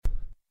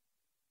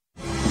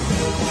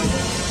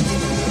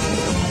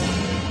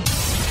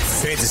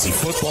Fantasy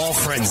Football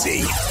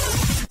Frenzy.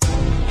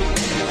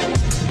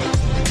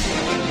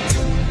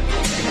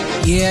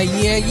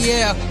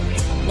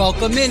 Yeah.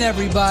 Welcome in,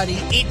 everybody.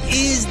 It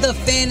is the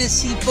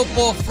Fantasy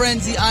Football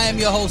Frenzy. I am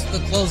your host, the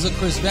closer,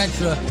 Chris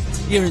Ventura,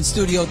 here in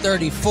Studio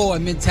 34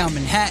 in Midtown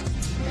Manhattan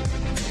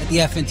at the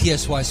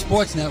FNTSY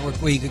Sports Network,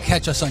 where you can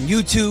catch us on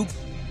YouTube.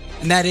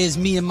 And that is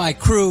me and my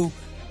crew,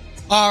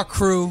 our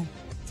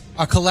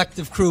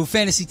collective crew,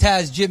 Fantasy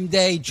Taz, Jim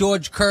Day,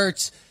 George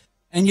Kurtz,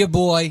 and your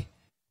boy.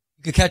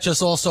 You can catch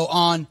us also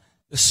on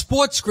the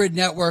Sports Grid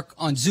Network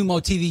on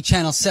Zumo TV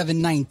channel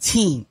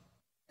 719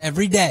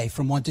 every day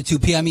from 1 to 2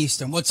 p.m.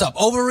 Eastern. What's up?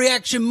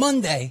 Overreaction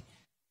Monday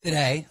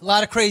today. A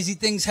lot of crazy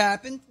things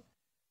happened.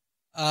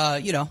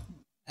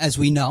 As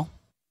we know,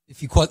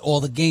 if you caught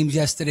all the games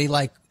yesterday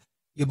like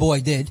your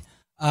boy did,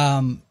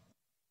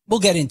 we'll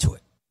get into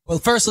it. Well,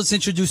 first, let's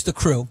introduce the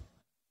crew.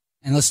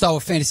 And let's start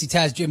with Fantasy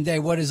Taz, Jim Day.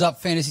 What is up,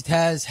 Fantasy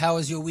Taz? How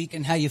was your week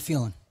and how you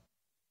feeling?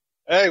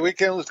 Hey,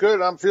 weekend was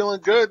good. I'm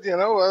feeling good.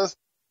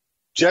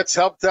 Jets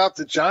helped out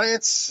the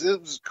Giants. It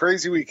was a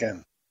crazy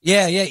weekend.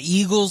 Yeah.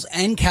 Eagles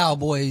and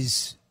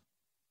Cowboys,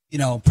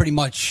 pretty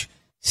much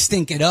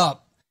stink it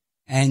up.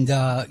 And,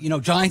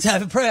 Giants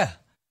have a prayer.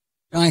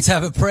 Giants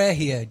have a prayer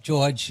here,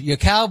 George. Your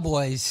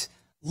Cowboys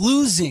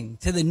losing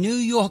to the New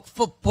York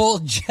Football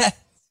Jets.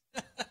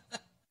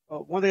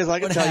 Well, one thing is I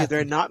can tell you,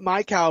 they're not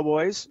my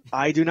Cowboys.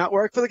 I do not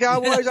work for the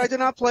Cowboys. I do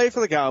not play for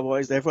the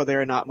Cowboys. Therefore, they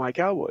are not my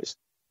Cowboys.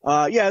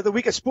 The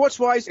weekend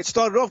sports-wise, it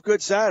started off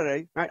good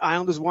Saturday. Right?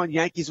 Islanders won,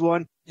 Yankees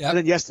won. Yep. And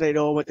then yesterday it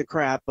all went to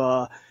crap.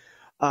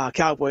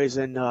 Cowboys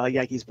and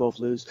Yankees both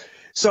lose.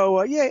 So,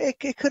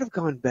 it could have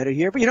gone better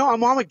here. But,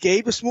 I'm on with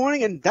Gabe this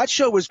morning, and that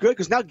show was good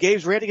because now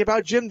Gabe's ranting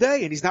about Jim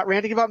Day, and he's not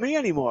ranting about me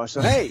anymore.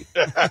 So, hey,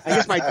 I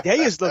guess my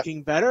day is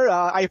looking better.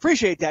 I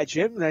appreciate that,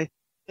 Jim.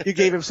 You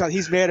gave him something.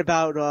 He's mad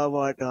about,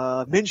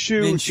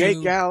 Minshew,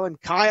 Jake Allen,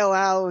 Kyle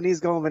Allen. He's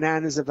going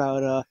bananas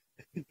about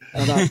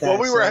that.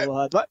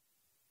 Well, but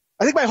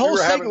I think my whole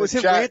segment was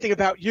him ranting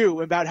about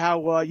you, about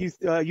how you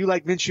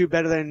like Minshew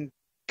better than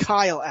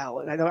Kyle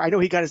Allen. I know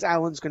he got his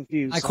Allens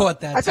confused. I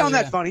caught that. I found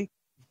that funny.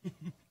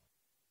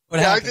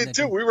 I did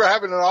too. We were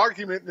having an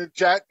argument in the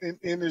chat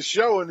in the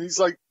show, and he's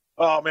like,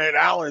 "Oh man,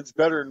 Allen's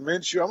better than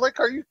Minshew." I'm like,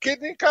 "Are you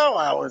kidding me? Kyle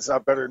Allen's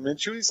not better than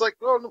Minshew." He's like,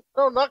 "No,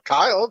 not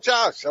Kyle,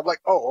 Josh." I'm like,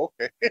 "Oh,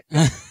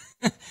 okay."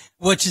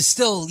 Which is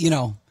still,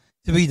 to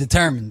be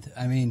determined.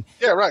 I mean,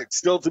 yeah, right.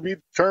 Still to be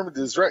determined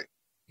is right.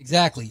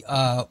 Exactly.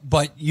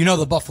 But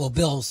the Buffalo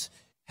Bills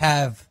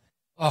have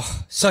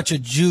such a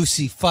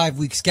juicy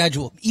 5-week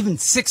schedule, even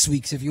 6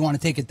 weeks if you want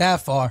to take it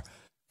that far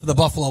for the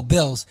Buffalo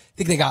Bills. I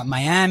think they got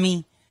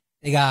Miami,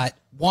 they got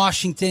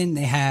Washington,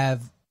 they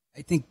have,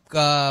 I think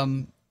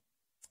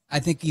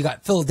you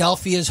got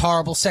Philadelphia's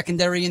horrible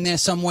secondary in there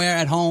somewhere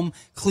at home,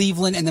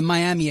 Cleveland, and then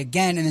Miami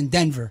again, and then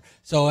Denver.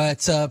 So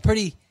it's a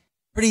pretty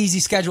easy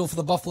schedule for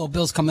the Buffalo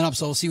Bills coming up.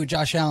 So we'll see what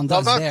Josh Allen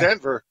does there.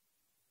 Denver.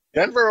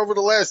 Denver over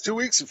the last 2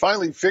 weeks have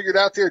finally figured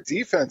out their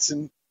defense,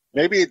 and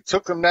maybe it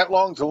took them that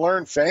long to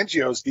learn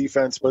Fangio's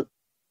defense, but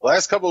the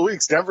last couple of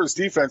weeks, Denver's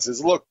defense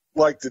has looked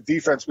like the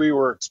defense we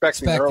were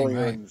expecting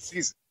earlier in the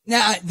season.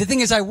 Now, the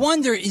thing is, I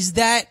wonder, is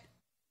that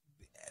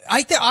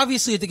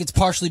obviously I think it's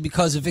partially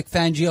because of Vic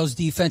Fangio's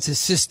defense, his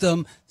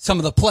system, some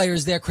of the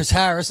players there, Chris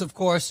Harris, of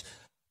course,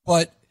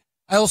 but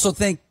I also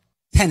think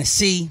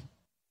Tennessee,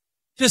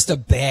 just a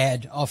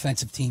bad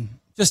offensive team.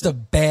 Just a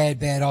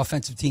bad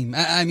offensive team.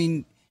 I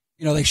mean,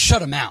 they shut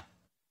them out.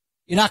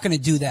 You're not going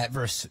to do that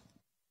versus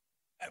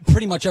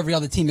pretty much every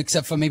other team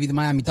except for maybe the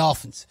Miami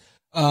Dolphins.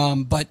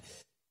 But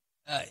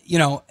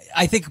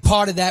I think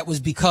part of that was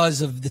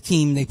because of the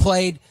team they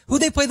played. Who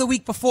they played the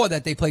week before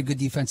that they played good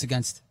defense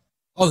against?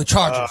 Oh, the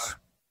Chargers.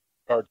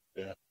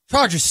 Yeah.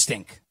 Chargers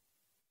stink.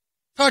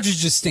 Chargers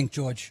just stink,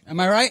 George. Am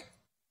I right?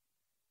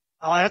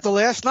 After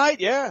last night,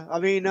 yeah. I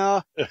mean,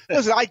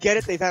 listen, I get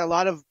it. They've had a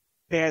lot of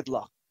bad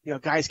luck.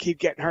 Guys keep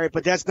getting hurt,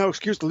 but that's no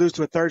excuse to lose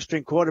to a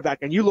third-string quarterback.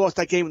 And you lost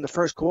that game in the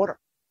first quarter.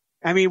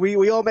 I mean,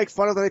 we all make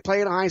fun of them. They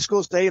play in a high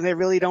school stadium. They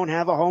really don't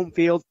have a home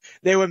field.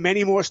 There were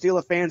many more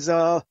Steeler fans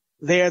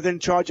there than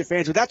Charger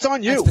fans. But that's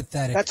on you. That's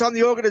pathetic. That's on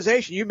the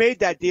organization. You made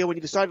that deal when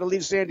you decided to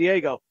leave San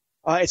Diego.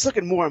 It's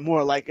looking more and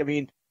more like, I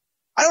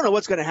don't know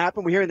what's going to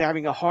happen. We're hearing they're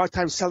having a hard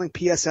time selling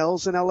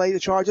PSLs in L.A., the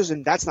Chargers,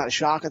 and that's not a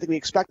shock. I think we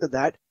expected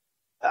that.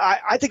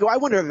 I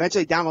wonder if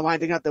eventually down the line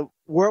they're going to have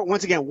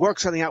to work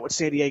something out with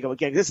San Diego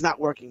again. This is not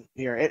working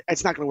here.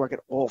 It's not going to work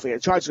at all for you.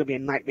 The Chargers are going to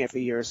be a nightmare for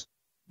years.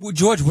 Well,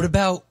 George, what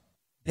about,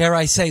 dare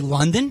I say,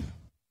 London?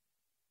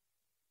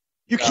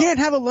 You can't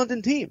have a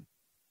London team.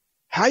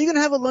 How are you going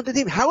to have a London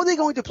team? How are they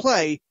going to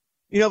play,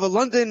 the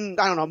London,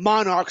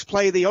 Monarchs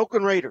play the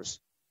Oakland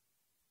Raiders?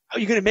 Are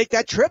you going to make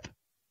that trip?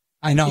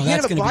 I know, you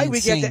that's can't going have to a be bye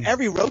insane. weekend to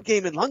every road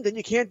game in London.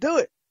 You can't do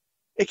it.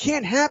 It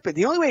can't happen.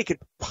 The only way it could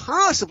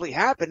possibly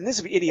happen, and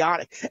this would be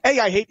idiotic.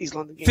 I hate these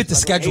London games. Fit the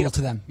schedule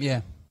to them,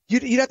 yeah.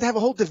 You'd have to have a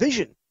whole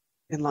division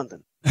in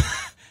London.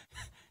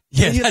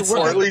 Yeah, that's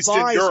or at least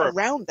in Europe.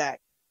 Around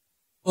that.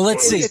 Well,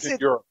 let's see.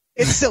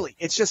 It's silly.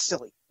 It's just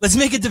silly. Let's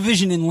make a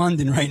division in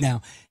London right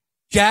now.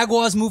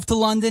 Jaguars move to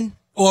London.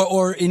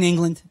 Or in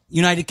England,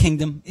 United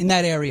Kingdom, in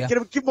that area.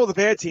 Give them all the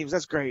bad teams.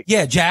 That's great.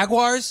 Yeah,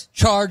 Jaguars,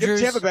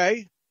 Chargers. Tampa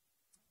Bay.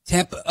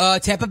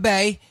 Tampa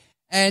Bay.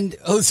 And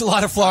it's a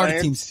lot of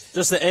Florida teams.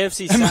 Just the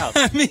AFC South.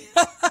 I mean,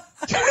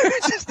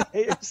 just the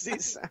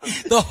AFC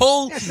South. The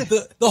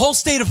whole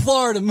state of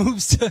Florida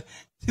moves to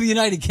the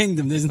United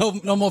Kingdom. There's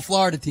no more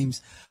Florida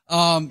teams.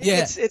 Yeah,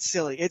 it's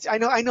silly.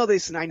 I know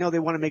this, and I know they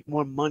want to make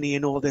more money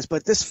and all this,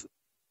 but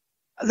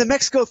the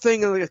Mexico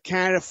thing,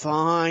 Canada,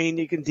 fine,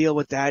 you can deal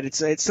with that. It's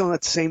still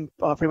not the same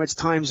pretty much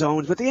time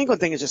zones, but the England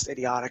thing is just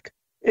idiotic.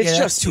 It's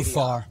just too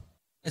far.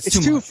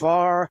 It's too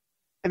far.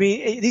 I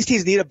mean, these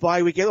teams need a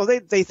bye week. Well,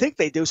 they think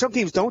they do. Some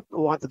teams don't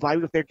want the bye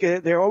week.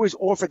 They're always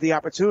offered the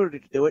opportunity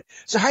to do it.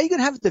 So how are you going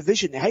to have a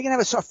division there? How are you going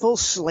to have a full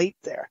slate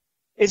there?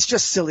 It's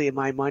just silly in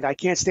my mind. I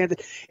can't stand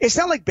it. It's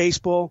not like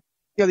baseball.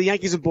 The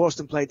Yankees and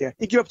Boston played there.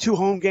 You give up 2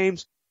 home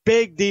games,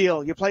 big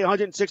deal. You play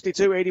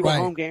 162, 81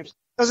 home games.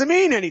 Doesn't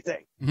mean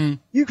anything. Mm-hmm.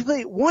 You can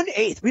play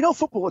 1/8. We know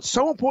football. It's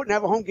so important to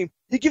have a home game.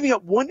 You're giving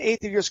up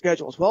 1/8 of your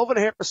schedule,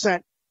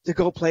 12.5% to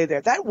go play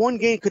there. That one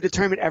game could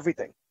determine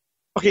everything.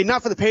 Okay,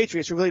 not for the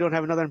Patriots, who really don't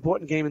have another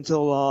important game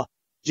until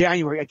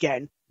January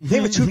again. They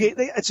have a 2 game.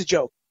 It's a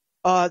joke.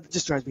 It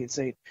just drives me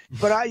insane.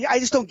 But I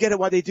just don't get it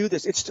why they do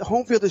this.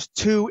 Home field is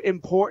too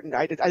important.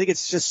 I think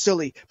it's just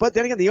silly. But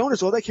then again, the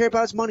owners, all they care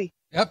about is money.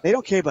 Yep. They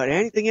don't care about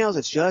anything else.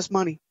 It's just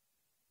money.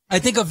 I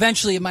think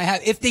eventually it might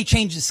have, if they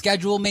change the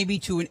schedule maybe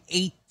to an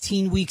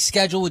 18-week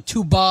schedule with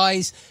 2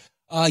 buys,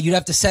 you'd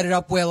have to set it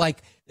up where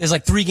there's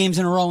 3 games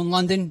in a row in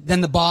London,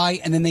 then the bye,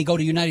 and then they go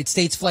to United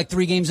States for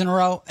 3 games in a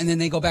row, and then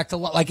they go back to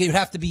it would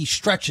have to be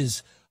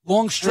stretches,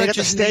 long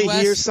stretches. They have to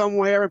stay here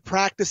somewhere and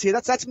practice here.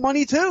 That's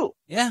money too.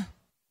 Yeah.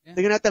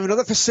 They're gonna have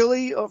another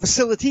facility or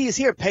facilities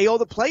here. Pay all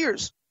the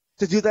players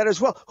to do that as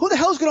well. Who the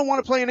hell's gonna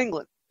want to play in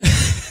England?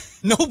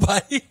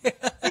 Nobody.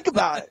 Think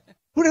about it.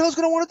 Who the hell's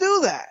gonna want to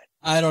do that?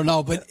 I don't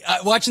know, but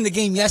watching the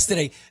game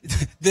yesterday,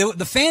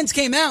 the fans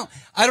came out.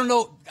 I don't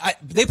know.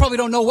 They probably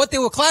don't know what they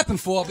were clapping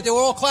for, but they were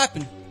all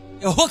clapping.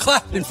 They were all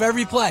clapping for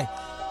every play.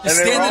 Just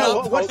standing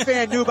up. What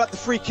fan knew about the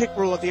free kick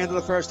rule at the end of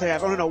the first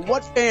half? I don't know.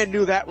 What fan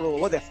knew that rule?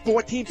 Were there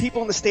 14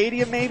 people in the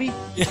stadium, maybe?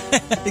 Yeah,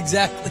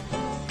 exactly.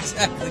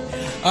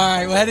 All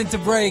right, we'll head into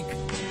break.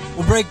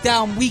 We'll break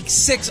down Week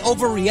 6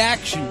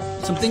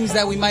 overreaction. Some things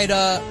that we might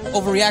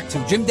overreact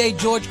to. Jim Day,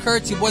 George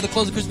Kurtz, your boy, the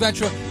closer, Chris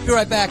Ventura. Be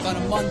right back on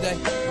a Monday.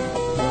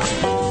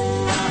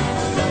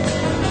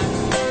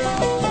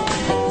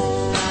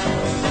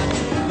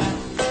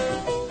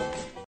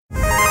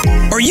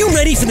 Are you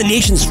ready for the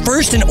nation's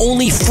first and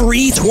only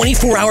free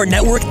 24-hour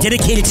network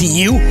dedicated to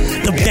you,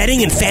 the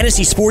betting and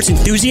fantasy sports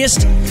enthusiast?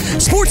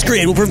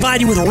 SportsGrid will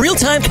provide you with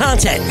real-time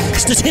content,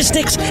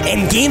 statistics,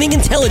 and gaming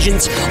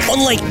intelligence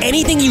unlike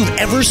anything you've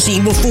ever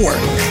seen before.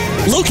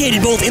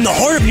 Located both in the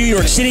heart of New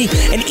York City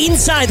and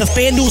inside the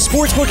FanDuel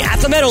Sportsbook at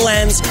the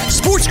Meadowlands,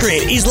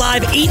 SportsGrid is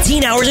live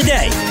 18 hours a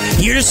day,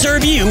 here to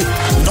serve you,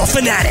 the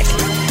fanatic.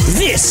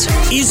 This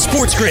is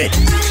SportsGrid.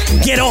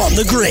 Get on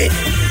the grid.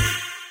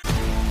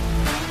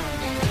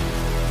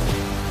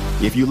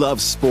 If you love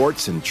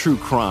sports and true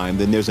crime,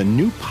 then there's a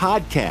new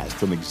podcast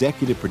from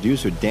executive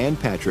producer Dan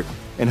Patrick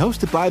and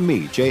hosted by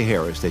me, Jay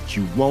Harris, that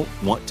you won't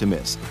want to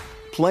miss.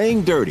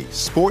 Playing Dirty: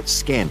 Sports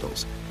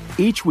Scandals.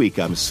 Each week,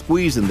 I'm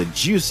squeezing the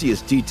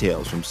juiciest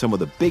details from some of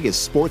the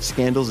biggest sports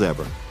scandals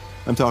ever.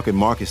 I'm talking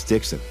Marcus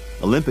Dixon,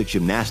 Olympic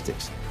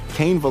gymnastics,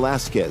 Cain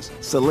Velasquez,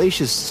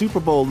 salacious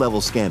Super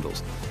Bowl-level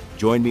scandals.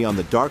 Join me on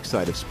the dark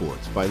side of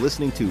sports by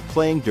listening to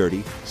Playing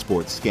Dirty: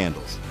 Sports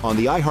Scandals on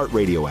the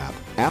iHeartRadio app,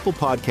 Apple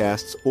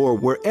Podcasts, or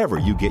wherever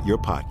you get your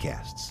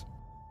podcasts.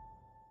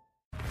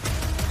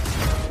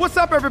 What's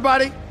up,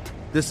 everybody?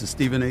 This is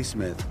Stephen A.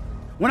 Smith.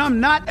 When I'm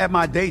not at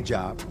my day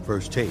job,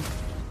 First Take,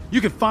 you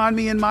can find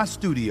me in my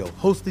studio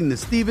hosting the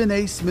Stephen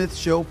A. Smith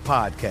Show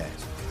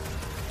podcast.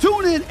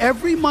 Tune in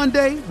every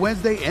Monday,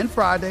 Wednesday, and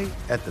Friday,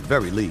 at the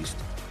very least,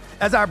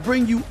 as I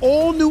bring you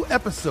all new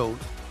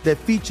episodes that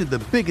feature the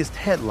biggest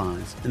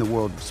headlines in the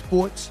world of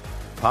sports,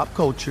 pop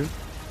culture,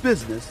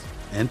 business,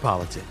 and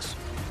politics.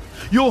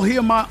 You'll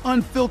hear my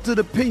unfiltered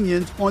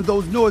opinions on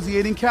those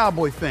nauseating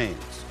Cowboy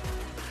fans,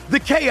 the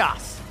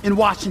chaos in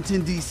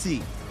Washington,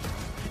 D.C.,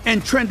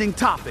 and trending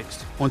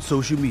topics on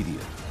social media,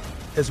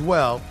 as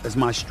well as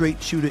my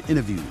straight shooter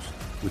interviews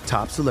with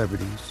top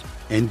celebrities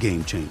and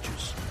game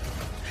changers.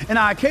 And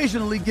I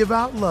occasionally give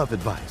out love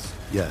advice.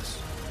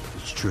 Yes,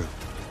 it's true.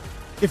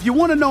 If you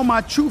want to know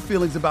my true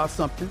feelings about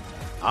something,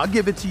 I'll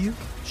give it to you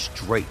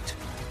straight.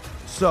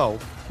 So,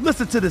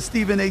 listen to the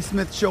Stephen A.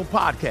 Smith Show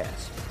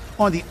podcast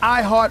on the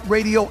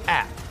iHeartRadio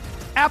app,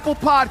 Apple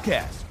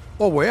Podcasts,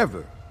 or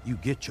wherever you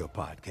get your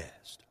podcast.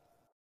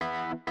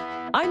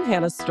 I'm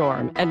Hannah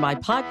Storm, and my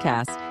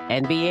podcast,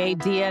 NBA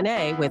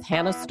DNA with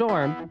Hannah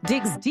Storm,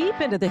 digs deep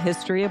into the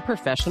history of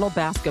professional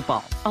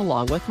basketball,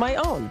 along with my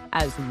own,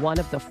 as one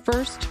of the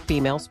first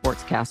female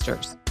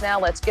sportscasters. Now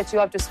let's get you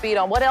up to speed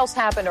on what else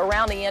happened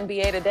around the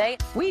NBA today.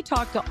 We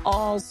talk to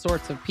all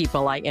sorts of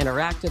people I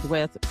interacted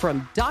with,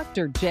 from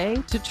Dr. J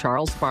to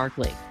Charles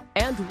Barkley,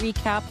 and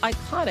recap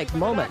iconic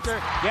moments.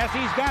 Yes,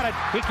 he's got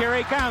it. Here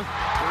he comes.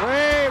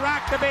 We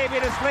rock the baby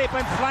to sleep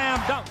and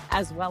slam dunk.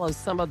 As well as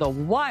some of the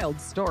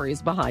wild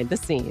stories behind the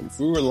scenes.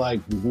 We were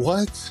like,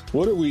 what?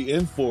 What are we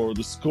in for?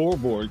 The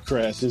scoreboard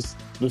crashes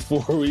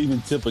before we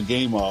even tip a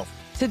game off.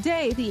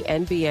 Today, the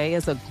NBA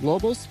is a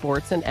global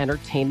sports and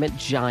entertainment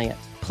giant.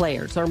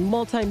 Players are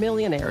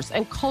multimillionaires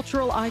and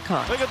cultural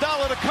icons.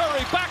 Iguodala to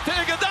Curry, back to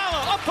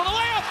Iguodala, up for the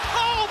layup.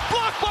 Oh,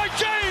 blocked by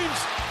James.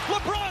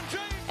 LeBron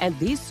James. And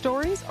these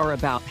stories are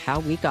about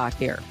how we got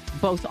here,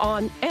 both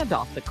on and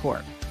off the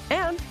court.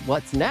 And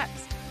what's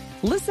next?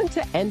 Listen to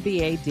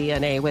NBA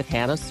DNA with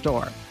Hannah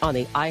Storm on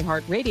the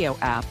iHeartRadio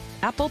app,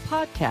 Apple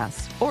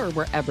Podcasts, or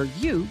wherever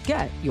you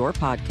get your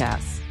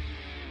podcasts.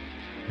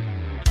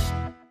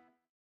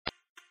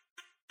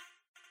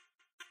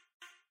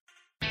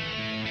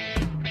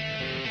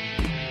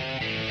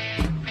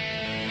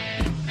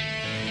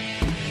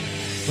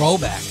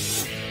 Throwback.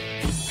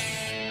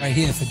 Right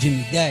here for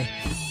Jimmy Day.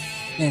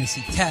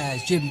 Fantasy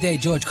Taz, Jim Day,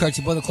 George Kurtz,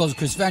 brother closer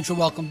Chris Ventura.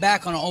 Welcome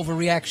back on an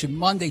Overreaction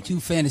Monday to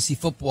Fantasy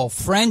Football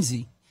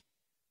Frenzy.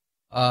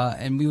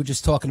 And we were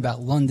just talking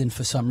about London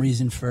for some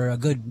reason for a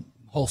good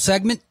whole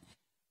segment.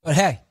 But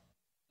hey,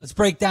 let's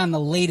break down the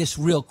latest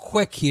real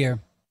quick here.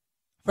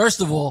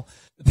 First of all,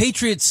 the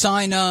Patriots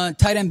sign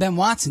tight end Ben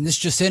Watson. This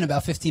just in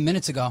about 15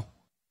 minutes ago.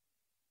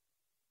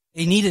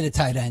 They needed a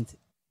tight end.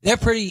 They're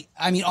pretty,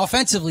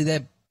 offensively,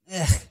 they're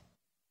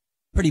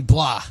pretty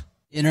blah.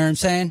 You know what I'm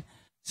saying?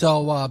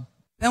 So,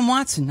 Ben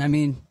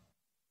Watson,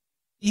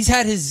 he's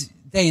had his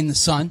day in the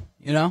sun,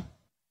 you know?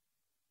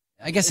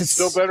 I guess it's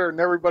still better than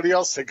everybody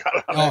else they got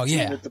on that team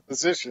at the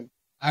position.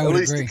 I would at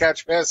least agree. to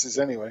catch passes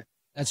anyway.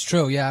 That's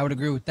true. Yeah, I would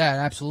agree with that.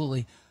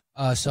 Absolutely.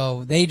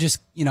 So they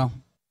just,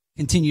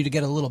 continue to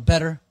get a little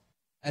better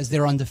as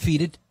they're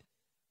undefeated.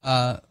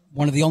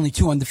 One of the only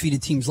two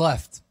undefeated teams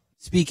left.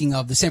 Speaking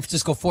of, the San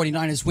Francisco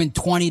 49ers win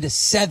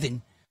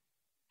 20-7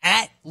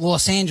 at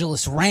Los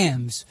Angeles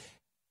Rams.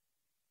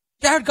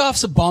 Jared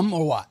Goff's a bum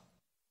or what?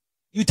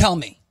 You tell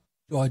me,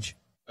 George.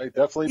 He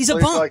definitely He's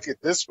plays a bum. like it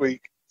this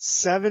week.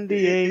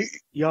 78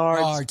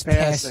 yards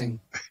passing.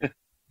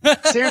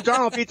 Sam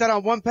Darnold beat that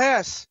on one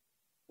pass.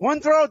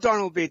 One throw,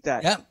 Darnold beat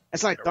that. Yep.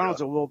 It's like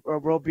Darnold's a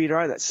world beater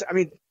either.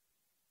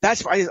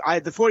 That's why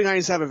the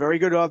 49ers have a very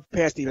good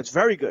pass defense.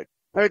 Very good.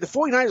 All right, the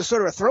 49ers are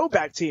sort of a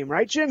throwback team,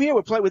 right, Jim? Here,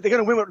 they're going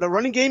to win with the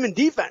running game and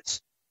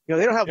defense.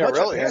 They don't have much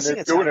really, passing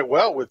and they're doing it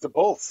well with the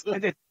both.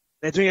 And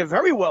they're doing it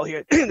very well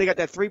here. They got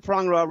that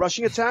three-prong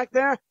rushing attack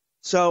there.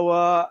 So,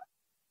 I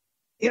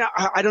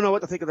don't know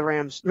what to think of the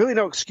Rams. Really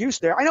no excuse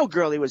there. I know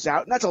Gurley was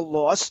out, and that's a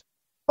loss.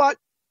 But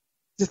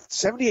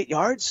 78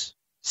 yards?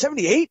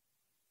 78?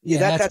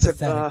 Yeah, that's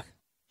pathetic.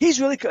 He's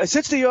really –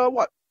 since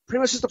the pretty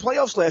much since the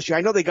playoffs last year.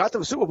 I know they got to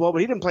the Super Bowl, but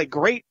he didn't play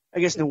great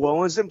against New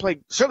Orleans.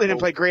 Certainly didn't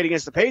play great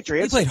against the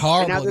Patriots. He played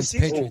horrible against the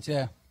Patriots,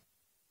 yeah.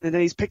 And then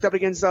he's picked up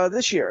against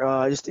this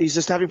year. He's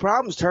just having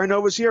problems.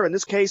 Turnovers here. In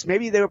this case,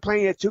 maybe they were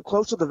playing it too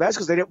close to the vest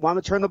because they didn't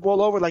want to turn the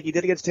ball over like he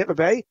did against Tampa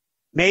Bay.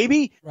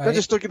 Maybe. Right. They're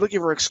just looking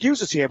for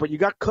excuses here. But you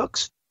got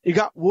Cooks, you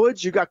got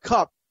Woods, you got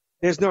Kupp.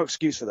 There's no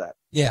excuse for that.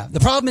 Yeah.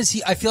 The problem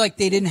is I feel like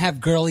they didn't have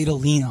Gurley to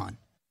lean on.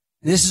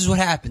 And this is what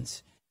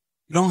happens.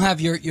 You don't have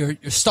your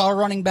star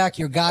running back,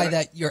 your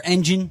guy your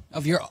engine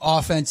of your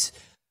offense,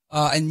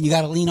 and you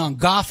got to lean on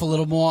Goff a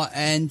little more,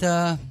 and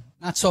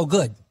not so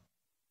good.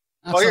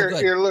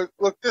 Here,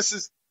 look. This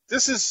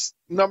is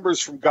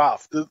numbers from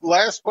Goff. The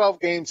last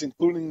 12 games,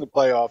 including the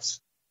playoffs,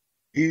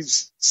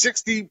 he's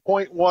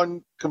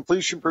 60.1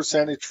 completion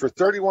percentage for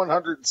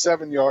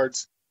 3,107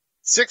 yards,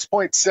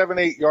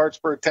 6.78 yards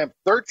per attempt,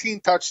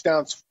 13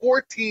 touchdowns,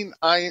 14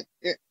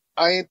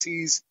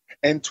 INTs,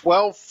 and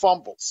 12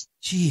 fumbles.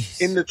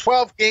 Jeez. In the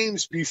 12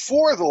 games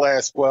before the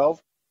last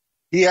 12,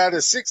 he had a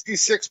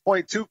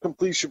 66.2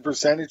 completion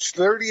percentage,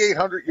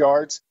 3,800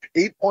 yards,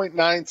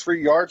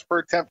 8.93 yards per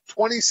attempt,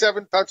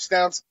 27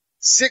 touchdowns,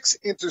 6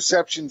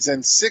 interceptions,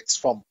 and 6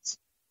 fumbles.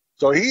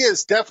 So he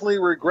has definitely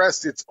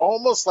regressed. It's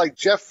almost like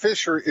Jeff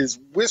Fisher is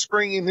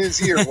whispering in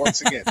his ear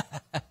once again.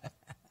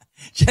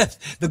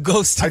 Jeff, the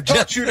ghost of I Jeff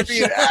taught you to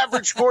be an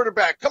average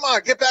quarterback. Come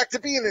on, get back to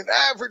being an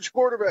average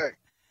quarterback.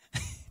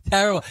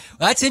 Terrible.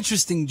 Well, that's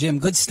interesting, Jim.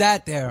 Good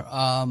stat there.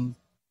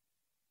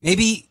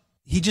 Maybe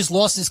he just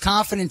lost his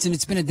confidence, and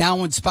it's been a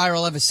downward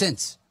spiral ever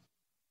since.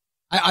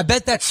 I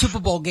bet that Super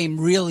Bowl game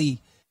really,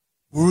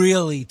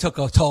 really took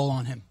a toll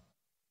on him.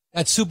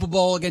 That Super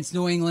Bowl against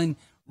New England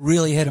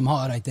really hit him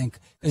hard, I think,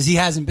 because he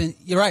hasn't been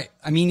 – you're right.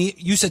 I mean,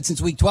 you said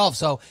since week 12,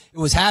 so it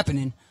was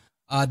happening.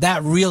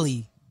 That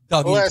really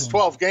dug into him. The last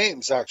 12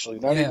 games, actually,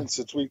 not even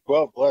since week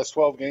 12. The last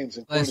 12 games,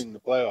 including the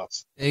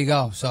playoffs. There you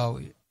go. So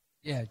 –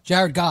 yeah,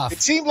 Jared Goff. It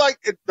seemed like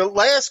the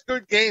last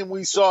good game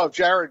we saw of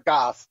Jared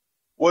Goff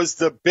was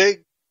the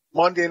big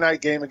Monday night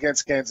game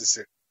against Kansas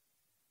City.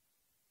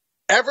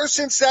 Ever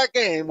since that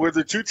game where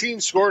the two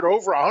teams scored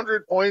over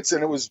 100 points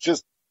and it was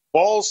just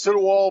balls to the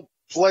wall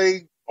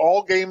play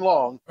all game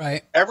long,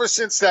 right? Ever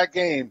since that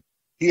game,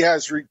 he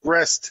has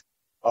regressed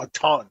a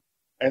ton,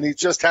 and he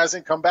just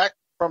hasn't come back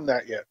from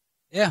that yet.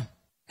 Yeah,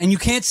 and you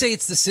can't say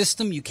it's the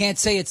system. You can't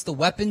say it's the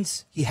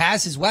weapons. He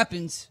has his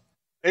weapons.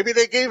 Maybe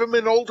they gave him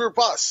an older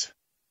bus.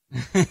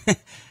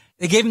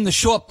 They gave him the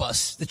short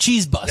bus, the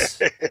cheese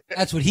bus.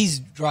 That's what he's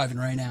driving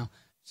right now.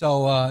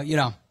 So,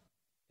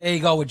 there you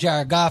go with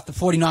Jared Goff. The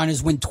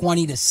 49ers win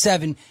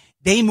 20-7.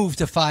 They move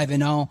to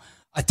 5-0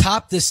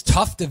 atop this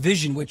tough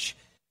division, which,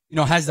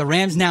 has the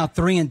Rams now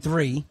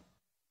 3-3.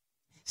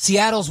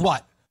 Seattle's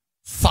what?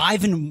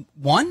 5-1?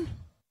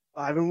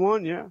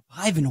 5-1, yeah.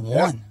 5-1.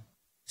 Yeah.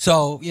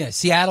 So,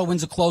 Seattle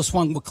wins a close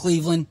one with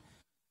Cleveland,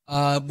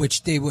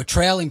 which they were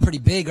trailing pretty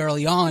big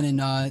early on.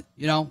 And,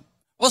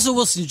 Russell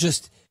Wilson's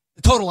just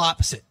the total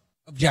opposite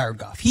of Jared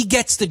Goff. He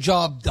gets the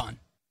job done.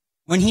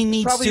 When he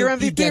needs Probably to, your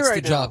MVP he gets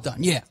right the job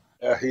done. Yeah.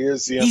 Yeah, he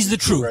is the MVP He's the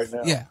truth. right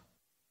now. Yeah.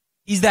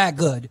 He's that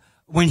good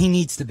when he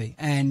needs to be.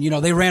 And,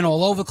 they ran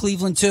all over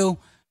Cleveland, too,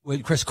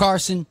 with Chris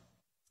Carson.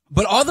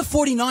 But are the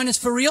 49ers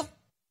for real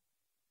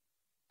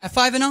at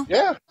 5-0?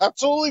 Yeah,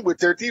 absolutely. With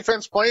their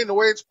defense playing the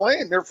way it's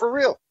playing, they're for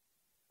real.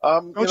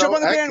 Don't jump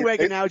on the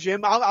bandwagon now,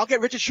 Jim. I'll get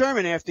Richard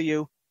Sherman after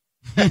you.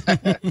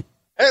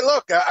 Hey,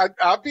 look,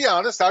 I'll be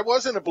honest. I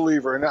wasn't a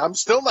believer, and I'm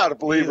still not a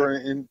believer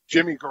in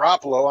Jimmy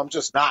Garoppolo. I'm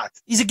just not.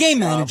 He's a game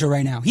manager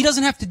right now. He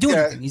doesn't have to do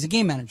anything. He's a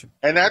game manager.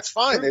 And that's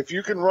fine. If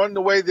you can run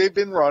the way they've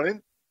been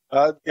running,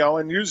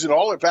 and using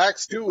all their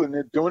backs, too, and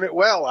they're doing it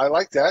well, I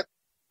like that.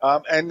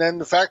 And then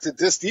the fact that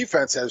this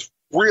defense has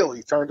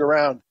really turned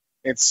around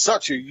in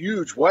such a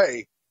huge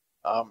way,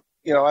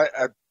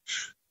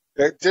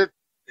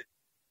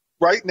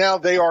 right now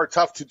they are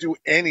tough to do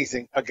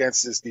anything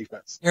against this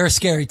defense. They're a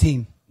scary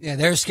team. Yeah,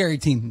 they're a scary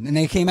team, and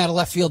they came out of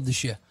left field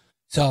this year.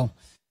 So,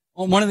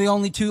 one of the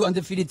only two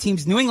undefeated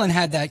teams. New England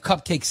had that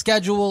cupcake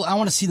schedule. I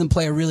want to see them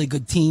play a really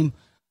good team.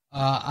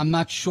 I'm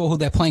not sure who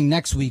they're playing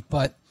next week,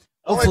 but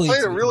hopefully they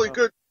played a really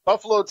good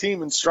Buffalo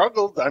team and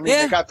struggled. I mean,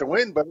 they got the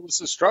win, but it was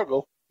a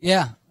struggle.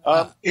 Yeah.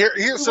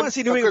 Here's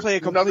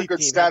another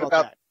good stat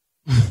about.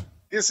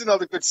 Here's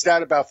another good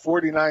stat about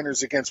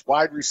 49ers against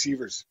wide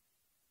receivers.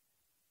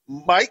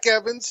 Mike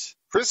Evans,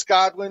 Chris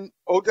Godwin,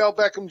 Odell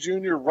Beckham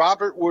Jr.,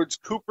 Robert Woods,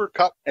 Cooper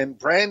Kupp, and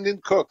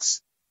Brandon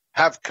Cooks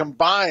have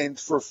combined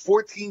for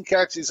 14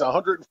 catches,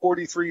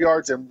 143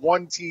 yards, and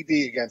 1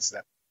 TD against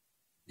them.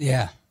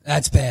 Yeah,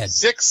 that's bad.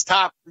 6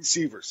 top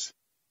receivers.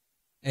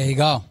 There you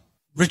go.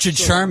 Richard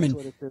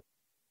Sherman.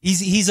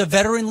 He's a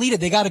veteran leader.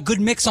 They got a good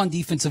mix on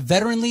defense of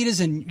veteran leaders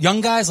and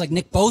young guys like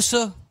Nick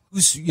Bosa,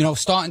 who's,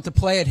 starting to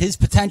play at his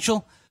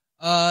potential.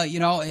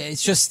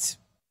 It's just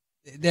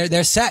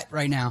they're set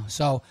right now.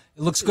 So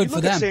it looks good for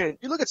them.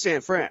 You look at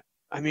San Fran.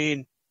 I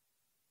mean,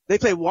 they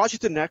play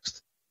Washington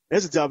next.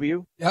 There's a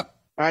W. Yep.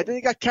 All right. Then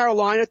you got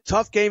Carolina,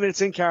 tough game, and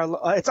it's in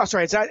Carolina.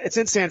 It's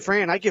in San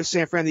Fran. I give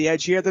San Fran the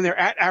edge here. Then they're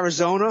at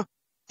Arizona.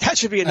 That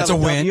should be another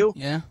W.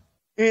 Yeah.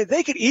 And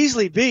they could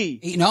easily be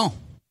 8-0.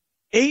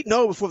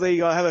 8-0 before they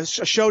have a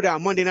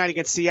showdown Monday night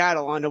against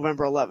Seattle on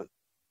November 11th.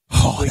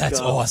 Oh, that's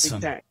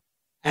awesome.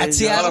 At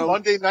Seattle? On a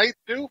Monday night,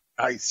 too?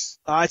 Nice.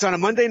 It's on a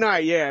Monday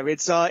night, yeah.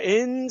 It's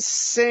in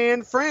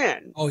San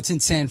Fran. Oh, it's in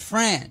San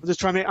Fran. I'm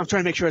trying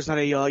to make sure it's not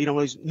a one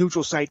of these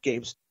neutral site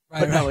games.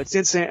 Right, no, it's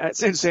in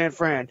San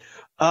Fran.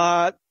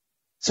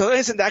 So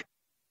listen, that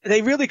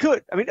they really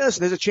could. I mean,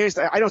 listen, there's a chance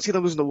that I don't see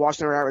them losing to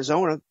Washington or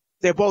Arizona.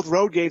 They're both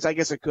road games. I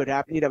guess it could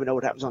happen. You never know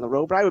what happens on the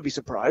road, but I would be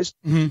surprised.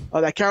 Mm-hmm.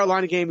 That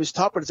Carolina game is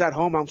tough, but it's at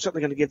home. I'm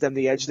certainly going to give them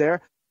the edge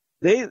there.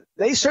 They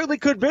certainly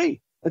could be.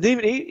 And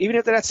even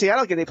after that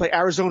Seattle game, they play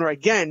Arizona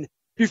again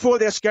before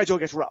their schedule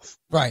gets rough.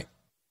 Right.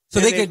 So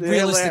they could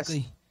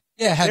realistically,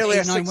 have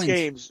 8-9 wins.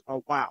 Games.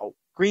 Oh, wow.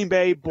 Green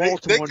Bay,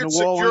 Baltimore, they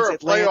New Orleans,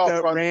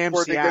 Atlanta, Rams,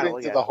 before Seattle.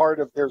 They get into the heart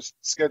of their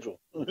schedule.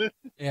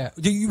 Yeah.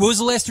 What was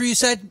the last 3 you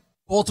said?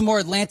 Baltimore,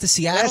 Atlanta,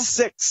 Seattle?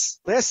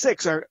 Last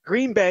six are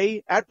Green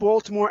Bay, at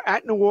Baltimore,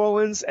 at New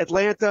Orleans,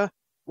 Atlanta,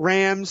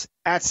 Rams,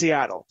 at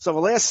Seattle. So the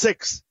last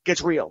 6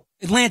 gets real.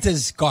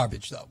 Atlanta's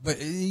garbage, though. But,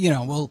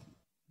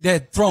 they're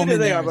throwing in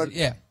there.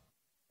 Yeah.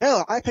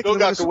 Hell, I picked them to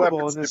the Super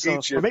Bowl in this.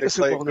 Or make a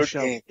Super Bowl in the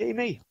show. Game. Hey,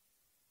 me.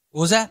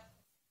 What was that,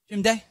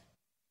 Jim Day?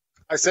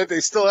 I said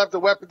they still have the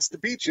weapons to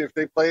beat you if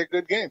they play a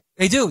good game.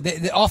 They do.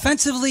 They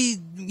offensively,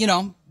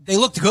 they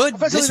looked good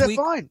offensively, this week.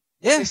 They're fine.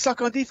 Yeah. They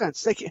suck on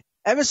defense. They can't.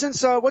 Ever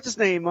since, what's his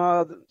name?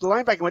 The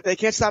linebacker went, they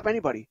can't stop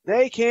anybody.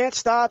 They can't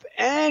stop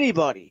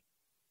anybody.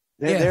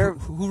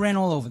 Who ran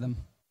all over them?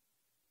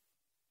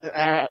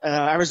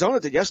 Arizona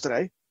did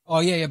yesterday. Oh,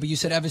 yeah, but you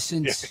said ever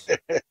since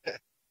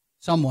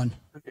someone.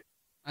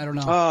 I don't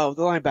know. Oh,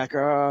 the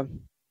linebacker,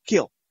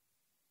 Keel.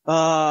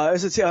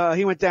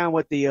 He went down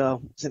with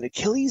is it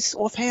Achilles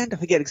offhand? I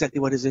forget exactly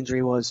what his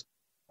injury was.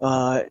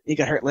 He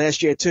got hurt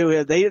last year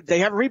too. They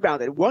haven't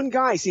rebounded. One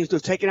guy seems to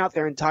have taken out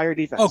their entire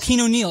defense. Oh,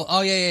 Keanu Neal.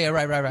 Oh, yeah,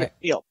 right.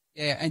 Neal.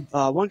 Yeah, and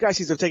one guy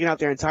seems to have taken out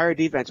their entire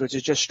defense, which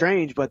is just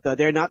strange. But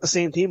they're not the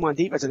same team on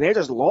defense, and they're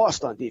just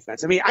lost on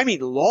defense. I mean,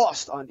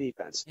 lost on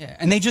defense. Yeah,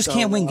 and they just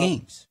can't win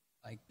games.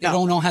 Like they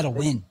don't know how to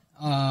win,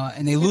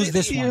 and they lose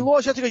this one. You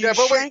lost. You have to go.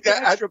 You shanked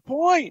an extra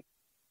point.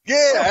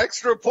 Yeah,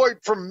 extra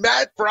point from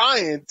Matt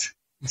Bryant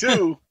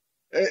too.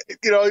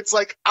 It's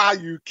like, are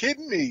you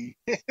kidding me?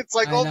 It's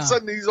like all of a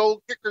sudden these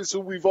old kickers who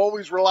we've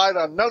always relied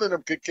on, none of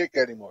them can kick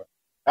anymore.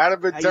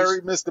 Adam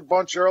Vinatieri missed a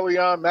bunch early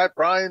on. Matt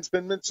Bryan's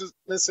been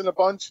missing a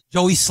bunch.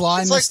 Joey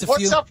Sly missed a few.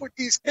 What's up with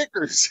these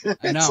kickers?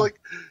 I know. It's like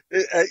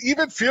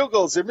even field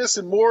goals, they're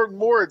missing more and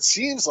more. It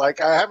seems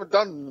like I haven't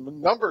done the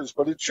numbers,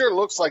 but it sure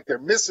looks like they're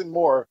missing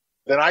more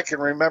than I can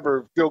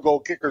remember field goal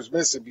kickers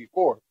missing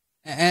before.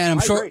 And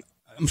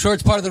I'm sure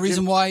it's part of the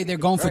reason why they're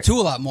going for two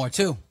a lot more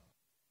too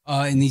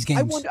in these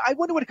games. I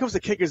wonder when it comes to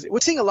kickers, we're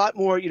seeing a lot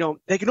more.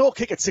 They can all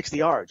kick at 60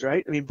 yards,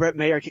 right? I mean, Brett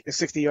Mayer kicked a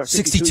 62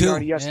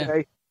 yard yesterday.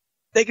 Yeah.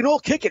 They can all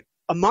kick it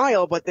a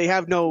mile, but they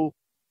have no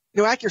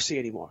accuracy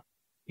anymore.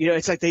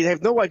 It's like they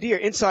have no idea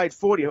inside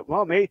 40.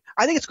 Well, maybe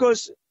I think it's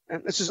because,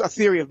 and this is a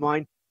theory of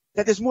mine,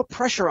 that there's more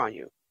pressure on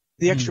you,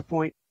 the extra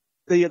point,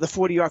 the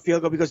 40-yard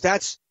field goal,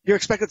 because you're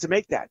expected to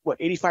make that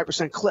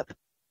 85% clip.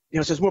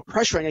 So there's more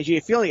pressure on you.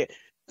 You're feeling it.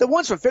 The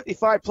ones from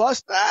 55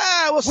 plus,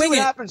 we'll see what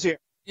happens here.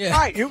 Yeah.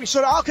 All right,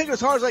 so I'll kick it as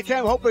hard as I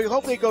can. Hopefully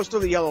it goes through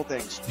the yellow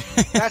things.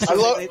 I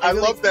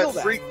love that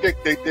free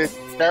kick they did.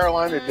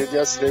 Carolina did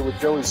yesterday with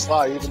Joey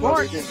Sly, even though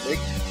they didn't make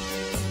it.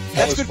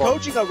 That's good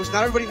coaching, though, because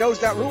not everybody knows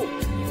that rule.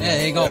 Yeah,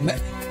 there you go.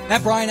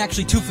 Matt Bryan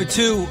actually 2 for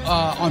 2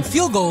 on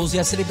field goals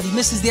yesterday, but he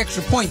misses the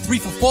extra point. 3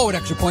 for 4 with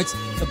extra points.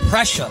 The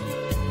pressure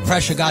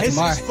got to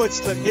Mark.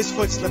 His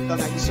foot slipped on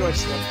that. You saw it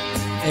slip.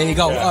 There you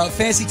go. Yeah.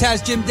 Fantasy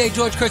Taz, Jim Day,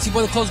 George Kurtzy,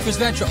 Boy the Closer, Chris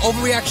Ventura.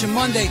 Overreaction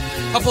Monday.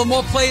 A couple of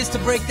more players to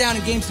break down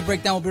and games to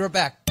break down. We'll be right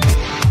back.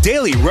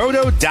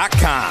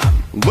 DailyRoto.com.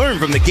 Learn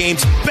from the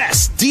game's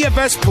best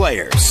DFS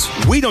players.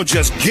 We don't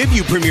just give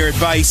you premier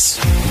advice,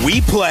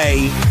 we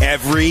play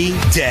every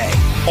day.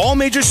 All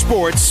major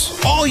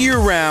sports, all year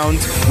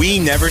round, we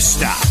never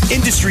stop.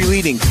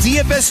 Industry-leading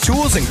DFS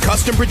tools and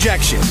custom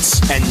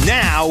projections. And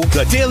now,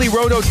 the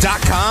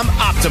DailyRoto.com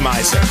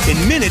Optimizer.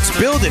 In minutes,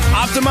 build and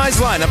optimize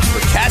lineups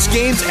for cash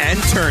games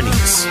and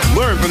tourneys.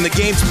 Learn from the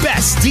game's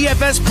best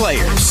DFS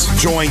players.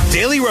 Join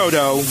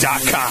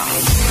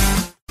DailyRoto.com.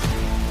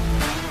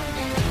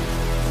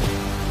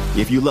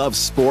 If you love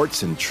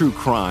sports and true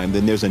crime,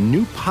 then there's a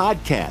new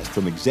podcast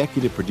from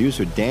executive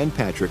producer Dan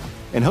Patrick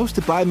and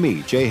hosted by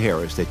me, Jay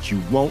Harris, that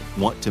you won't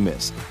want to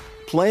miss.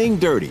 Playing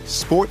Dirty: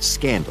 Sports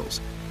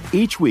Scandals.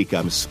 Each week,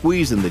 I'm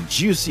squeezing the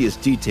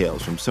juiciest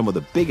details from some of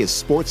the biggest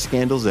sports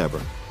scandals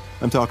ever.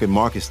 I'm talking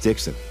Marcus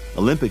Dixon,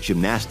 Olympic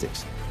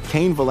gymnastics,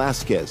 Cain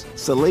Velasquez,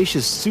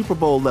 salacious Super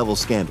Bowl-level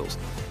scandals.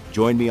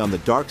 Join me on the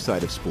dark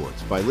side of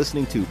sports by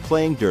listening to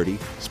Playing Dirty: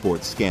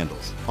 Sports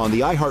Scandals on the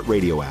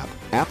iHeartRadio app,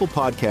 Apple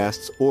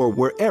Podcasts, or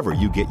wherever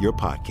you get your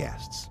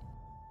podcasts.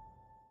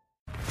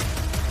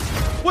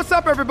 What's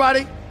up,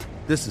 everybody?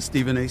 This is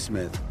Stephen A.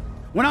 Smith.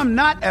 When I'm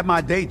not at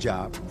my day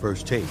job,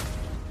 First Take,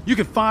 you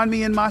can find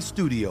me in my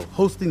studio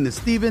hosting the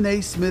Stephen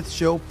A. Smith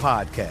Show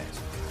podcast.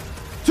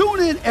 Tune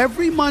in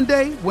every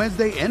Monday,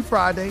 Wednesday, and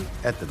Friday,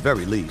 at the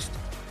very least,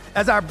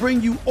 as I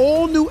bring you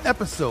all new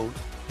episodes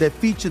that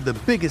feature the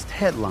biggest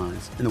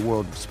headlines in the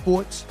world of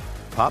sports,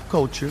 pop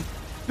culture,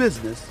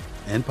 business,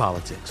 and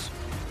politics.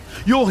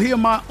 You'll hear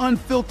my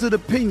unfiltered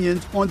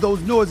opinions on those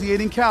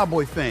nauseating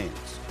Cowboy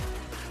fans,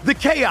 the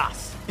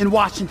chaos in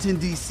Washington,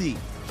 D.C.,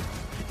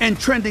 and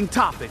trending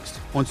topics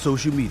on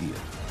social media,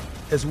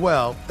 as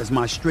well as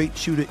my straight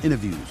shooter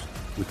interviews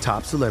with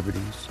top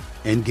celebrities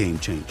and game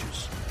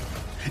changers.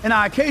 And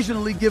I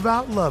occasionally give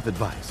out love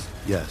advice.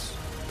 Yes,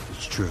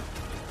 it's true.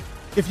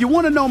 If you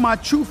want to know my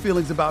true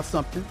feelings about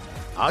something,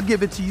 I'll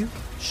give it to you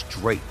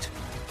straight.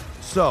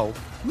 So,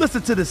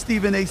 listen to the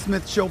Stephen A.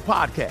 Smith Show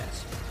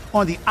podcast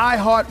on the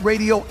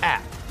iHeartRadio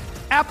app,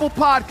 Apple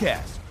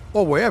Podcasts,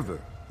 or wherever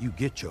you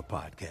get your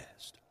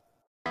podcast.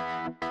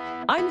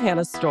 I'm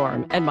Hannah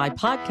Storm, and my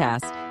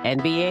podcast,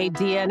 NBA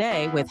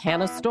DNA with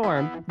Hannah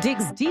Storm,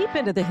 digs deep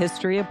into the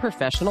history of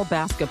professional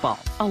basketball,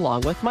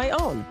 along with my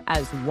own,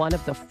 as one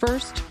of the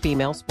first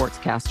female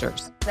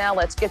sportscasters. Now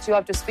let's get you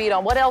up to speed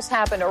on what else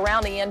happened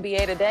around the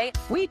NBA today.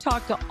 We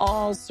talked to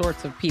all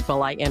sorts of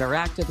people I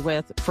interacted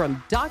with,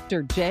 from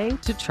Dr. J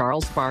to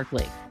Charles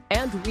Barkley,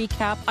 and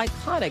recap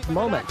iconic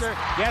moments.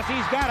 Yes,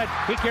 he's got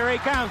it. Here he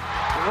comes.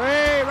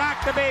 Way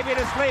rock the baby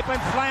to sleep and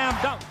slam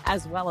dunk.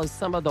 As well as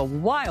some of the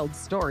wild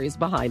stories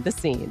behind the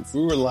scenes.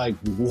 We were like,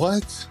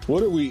 what?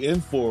 What are we in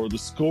for? The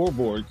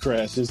scoreboard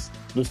crashes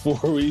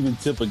before we even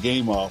tip a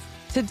game off.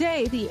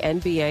 Today, the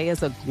NBA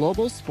is a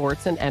global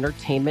sports and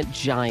entertainment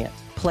giant.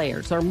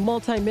 Players are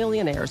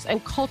multimillionaires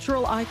and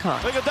cultural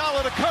icons.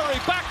 Iguodala to Curry,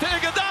 back to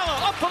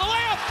Iguodala, up for the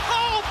layup.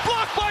 Oh,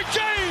 blocked by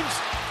James.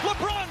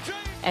 LeBron James.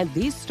 And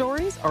these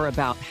stories are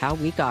about how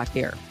we got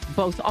here,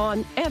 both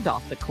on and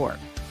off the court.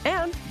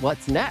 And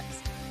what's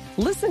next?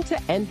 Listen to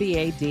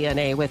NBA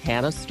DNA with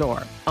Hannah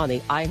Storm on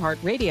the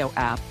iHeartRadio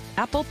app,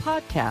 Apple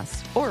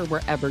Podcasts, or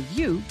wherever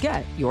you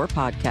get your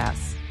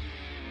podcasts.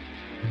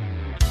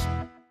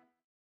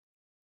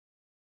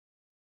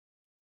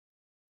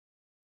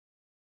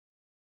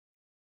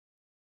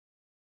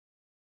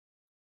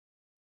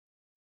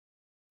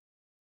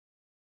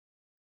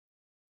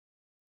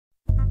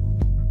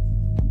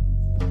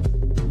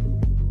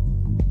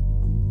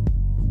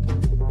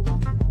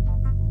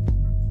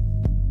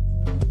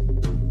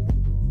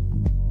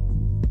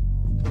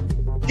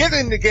 Get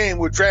in the game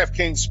with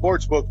DraftKings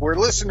Sportsbook, where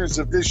listeners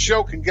of this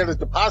show can get a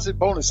deposit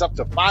bonus up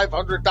to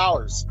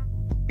 $500.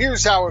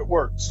 Here's how it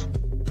works.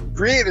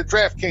 Create a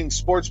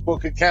DraftKings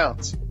Sportsbook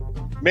account.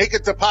 Make a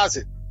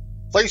deposit.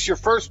 Place your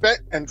first bet,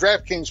 and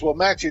DraftKings will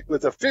match it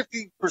with a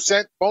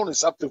 50%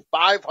 bonus up to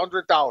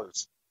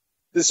 $500.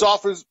 This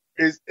offer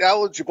is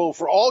eligible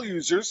for all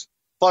users,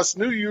 plus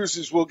new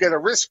users will get a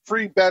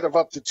risk-free bet of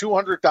up to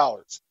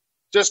 $200.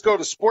 Just go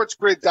to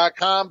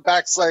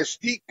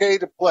sportsgrid.com/DK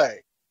to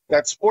play.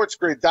 That's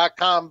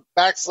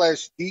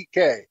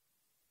sportsgrid.com/DK.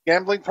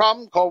 Gambling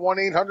problem? Call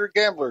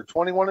 1-800-GAMBLER,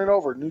 21 and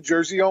over, New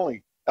Jersey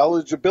only.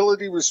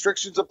 Eligibility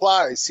restrictions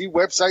apply. See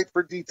website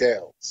for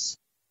details.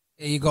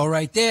 There you go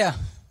right there.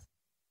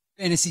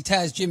 Fantasy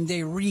Taz Jim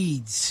Day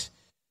reads.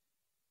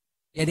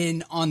 Get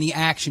in on the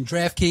action.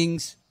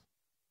 DraftKings,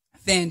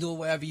 FanDuel,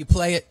 wherever you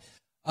play it.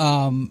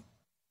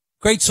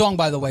 Great song,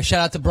 by the way. Shout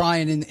out to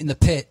Brian in the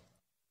pit.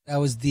 That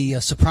was the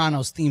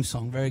Sopranos theme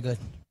song. Very good.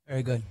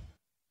 Very good.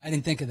 I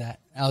didn't think of that.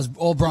 That was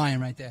all Brian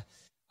right there.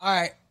 All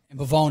right. And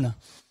Bavona.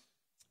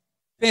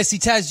 Fantasy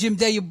Taz Jim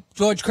Day,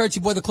 George Kurtz,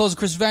 your boy, the closer,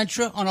 Chris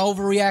Ventura, on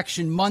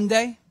Overreaction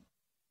Monday.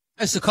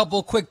 Just a couple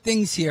of quick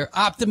things here.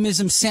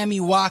 Optimism,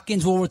 Sammy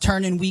Watkins will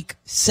return in week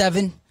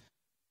 7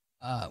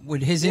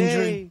 with his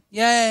injury.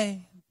 Yay.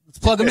 Let's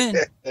plug him in.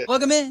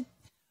 Plug him in.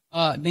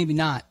 Maybe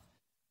not.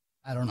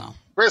 I don't know.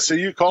 Chris, are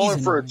you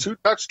calling for a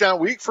 2-touchdown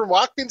week from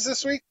Watkins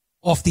this week?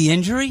 Off the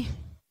injury?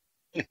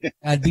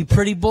 That'd be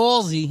pretty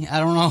ballsy.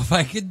 I don't know if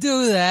I could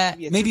do that.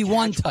 Maybe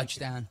 1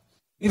 touchdown.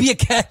 Maybe a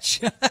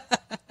catch.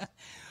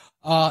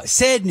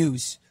 Sad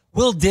news.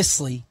 Will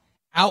Dissly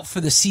out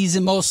for the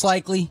season most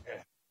likely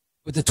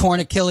with the torn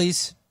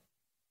Achilles,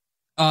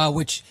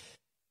 which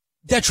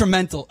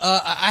detrimental.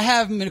 I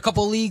have him in a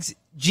couple of leagues.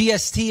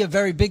 GST, a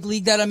very big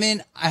league that I'm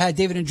in. I had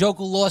David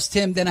Njoku, lost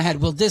him. Then I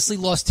had Will Dissly,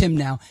 lost him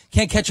now.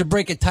 Can't catch a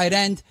break at tight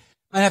end.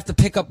 Might have to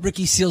pick up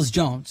Ricky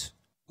Seals-Jones.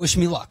 Wish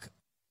me luck.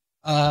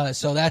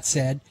 So that's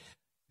sad.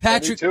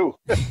 Patrick, yeah, me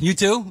too. You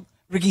too?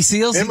 Ricky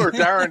Seals? Him or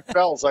Darren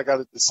Fells, I got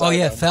to decide. Oh,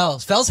 yeah,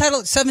 Fells. Fells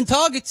had 7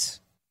 targets.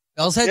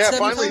 Fells had 7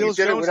 finally targets.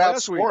 he did it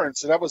without scoring,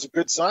 so that was a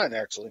good sign,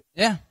 actually.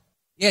 Yeah.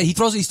 Yeah,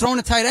 he's throwing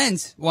a tight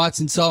ends,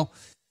 Watson. So,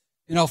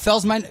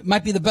 Fells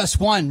might be the best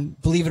one,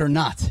 believe it or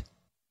not.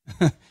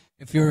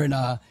 If you're in,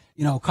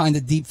 kind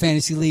of deep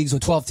fantasy leagues or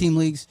 12-team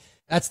leagues,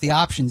 that's the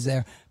options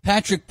there.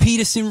 Patrick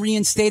Peterson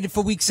reinstated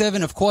for week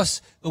 7. Of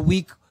course, the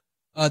week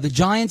the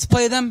Giants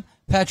play them,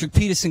 Patrick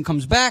Peterson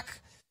comes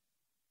back.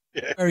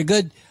 Yeah. Very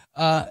good.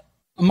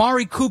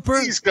 Amari Cooper.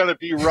 He's going to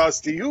be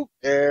rusty. Who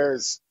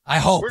cares? I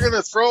hope. We're going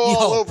to throw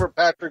all over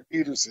Patrick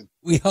Peterson.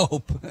 We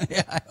hope.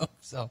 Yeah, I hope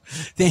so.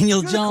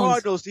 Daniel Jones. The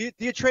Cardinals, do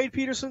you trade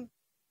Peterson?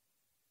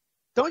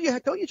 Don't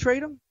you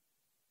trade him?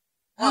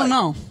 I don't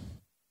know.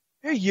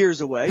 They're years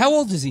away. How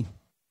old is he?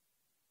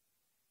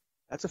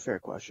 That's a fair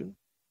question.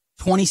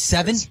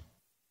 27?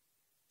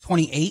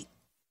 28?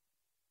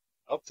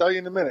 I'll tell you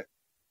in a minute.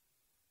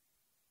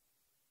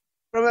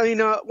 But I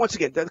mean, once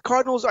again, the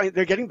Cardinals,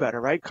 they're getting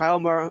better, right?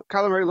 Kyler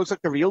Murray looks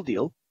like the real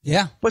deal.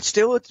 Yeah. But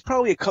still, it's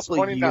probably a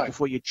couple of years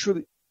before you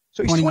truly.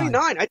 So he's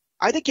 29.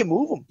 I think you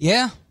move him.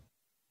 Yeah.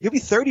 He'll be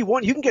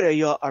 31. You can get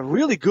a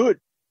really good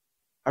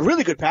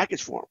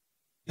package for him.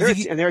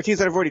 And there are teams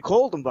that have already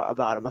called him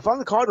about him. If I'm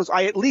the Cardinals,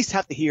 I at least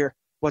have to hear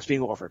what's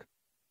being offered.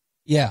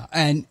 Yeah,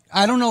 and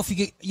I don't know if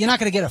you're not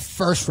going to get a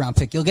first-round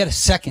pick. You'll get a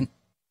second.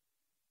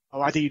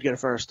 Oh, I think you'd get a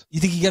first. You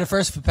think you get a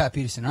first for Pat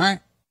Peterson? All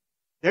right.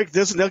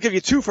 They'll give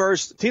you 2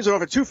 firsts. Teams will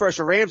offer 2 firsts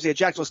for Ramsey at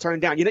Jacksonville's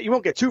turned down. You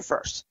won't get 2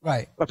 firsts.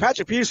 Right. But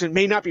Patrick Peterson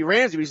may not be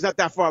Ramsey, but he's not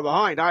that far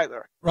behind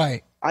either.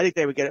 Right. I think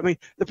they would get it. I mean,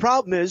 the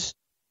problem is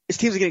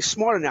teams are getting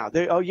smarter now.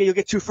 You'll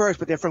get 2 firsts,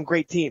 but they're from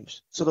great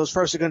teams. So those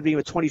firsts are going to be in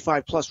the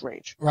 25-plus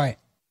range. Right.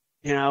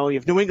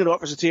 If New England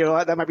offers it to you,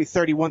 that might be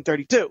 31,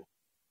 32.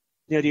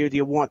 Do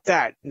you want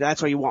that? And that's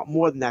why you want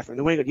more than that from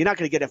New England. You're not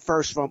going to get a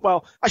first from,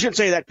 well, I shouldn't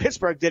say that.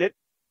 Pittsburgh did it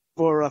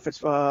for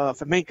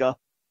Minka.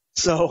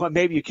 So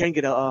maybe you can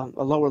get a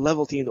lower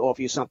level team to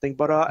offer you something.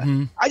 But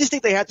I just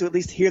think they have to at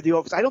least hear the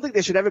offers. I don't think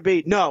they should ever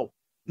be, no,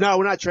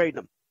 we're not trading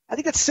them. I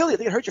think that's silly. I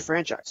think it hurts your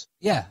franchise.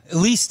 Yeah, at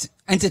least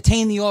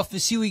entertain the offer.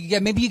 See what you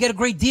get. Maybe you get a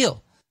great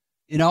deal.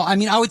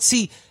 I would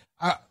see,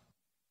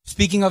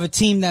 speaking of a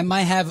team that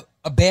might have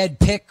a bad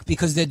pick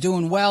because they're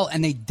doing well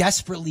and they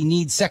desperately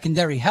need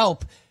secondary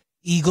help,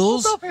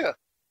 Eagles.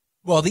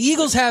 Well, the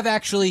Eagles have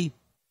actually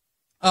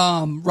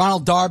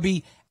Ronald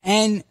Darby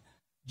and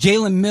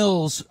Jalen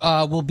Mills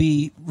will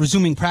be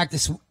resuming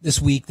practice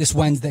this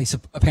Wednesday,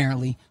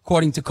 apparently,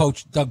 according to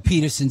Coach Doug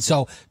Peterson.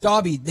 So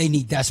Darby, they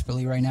need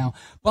desperately right now.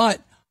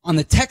 But on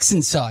the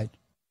Texans side,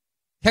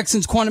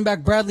 Texans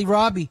cornerback Bradley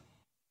Roby,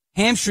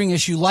 hamstring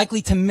issue,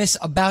 likely to miss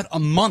about a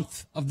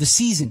month of the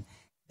season.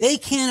 They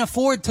can't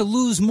afford to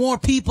lose more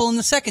people in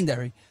the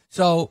secondary.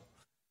 So,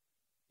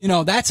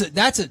 that's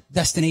a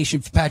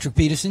destination for Patrick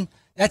Peterson.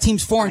 That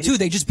team's 4-2.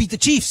 They just beat the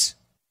Chiefs.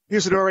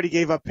 Houston already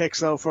gave up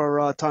picks, though, for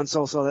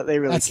Tunsil, so that they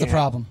really That's can't. the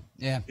problem.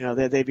 Yeah.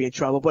 They'd be in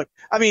trouble. But,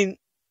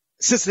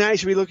 Cincinnati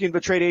should be looking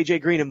to trade A.J.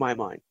 Green in my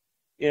mind.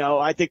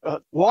 I think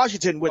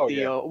Washington with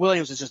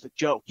Williams is just a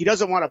joke. He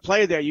doesn't want to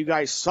play there. You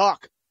guys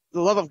suck.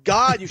 the love of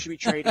God, you should be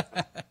traded.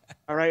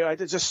 All right,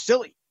 it's just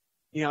silly,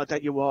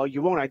 that you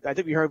won't. I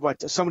think we heard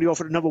somebody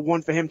offered a number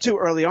 1 for him too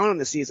early on in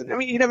the season. I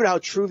mean, you never know how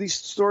true these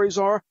stories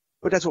are,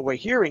 but that's what we're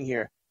hearing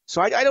here.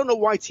 So I don't know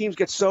why teams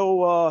get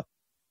so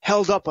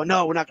held up on,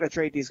 no, we're not going to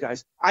trade these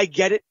guys. I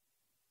get it.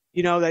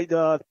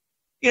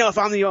 If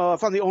I'm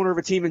the owner of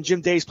a team and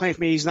Jim Day's playing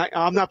for me,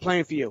 I'm not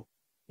playing for you.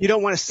 You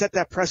don't want to set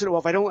that precedent.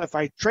 Well, if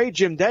I trade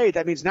Jim Day,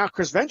 that means now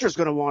Chris Venture's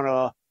going to want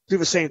to do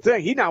the same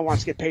thing. He now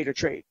wants to get paid or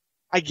trade.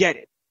 I get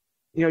it.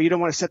 You don't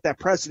want to set that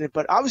precedent,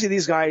 but obviously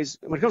these guys,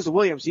 when it comes to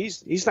Williams,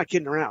 he's not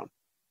kidding around.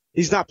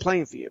 He's not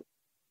playing for you.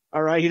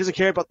 All right. He doesn't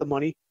care about the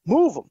money.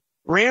 Move him.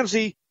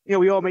 Ramsey,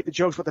 we all make the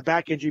jokes about the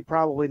back injury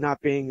probably not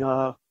being,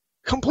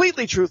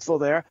 completely truthful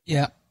there.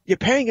 Yeah. You're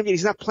paying him.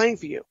 He's not playing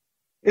for you.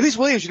 At least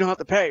Williams, you don't have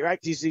to pay, right?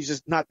 He's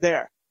just not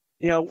there.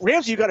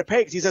 Ramsey, you got to pay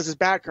because he says his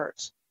back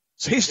hurts.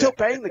 So he's still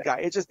paying the guy.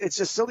 It's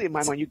just silly in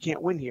my mind. You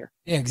can't win here.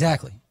 Yeah,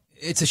 exactly.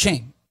 It's a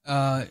shame.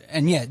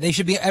 And yeah,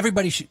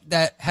 everybody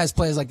that has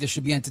players like this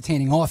should be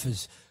entertaining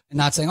offers and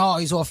not saying, oh,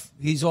 he's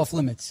off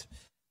limits.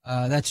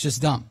 That's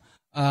just dumb.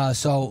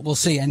 So we'll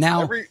see. And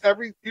now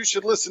you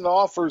should listen to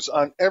offers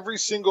on every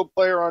single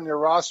player on your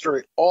roster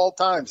at all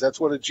times.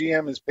 That's what a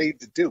GM is paid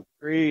to do.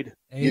 Agreed.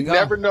 You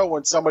never know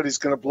when somebody's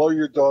going to blow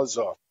your doors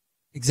off.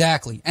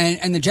 Exactly.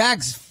 And the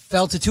Jags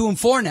fell to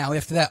 2-4 now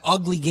after that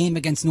ugly game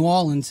against New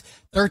Orleans,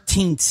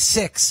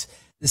 13-6.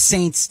 The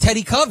Saints,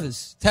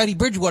 Teddy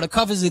Bridgewater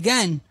covers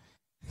again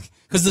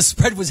because the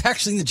spread was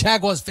actually in the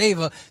Jaguars'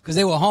 favor because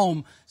they were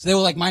home. So they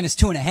were like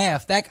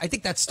 -2.5. I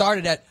think that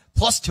started at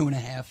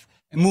 +2.5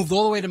 and moved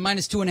all the way to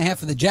 -2.5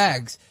 for the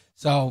Jags.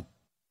 So,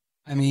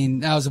 I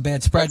mean, that was a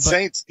bad spread. But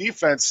Saints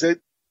defense,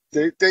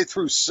 they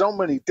threw so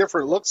many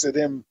different looks at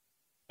him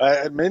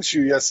at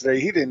Minshew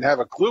yesterday. He didn't have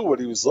a clue what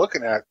he was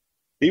looking at.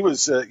 He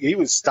was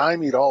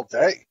stymied all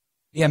day.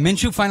 Yeah,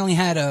 Minshew finally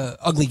had a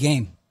ugly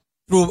game.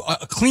 Threw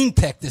a clean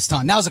pick this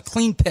time. That was a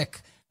clean pick.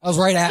 I was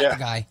right at the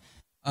guy.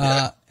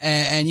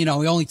 And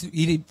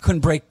he couldn't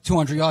break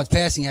 200 yards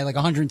passing. He had like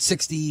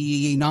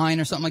 169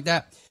 or something like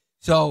that.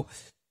 So,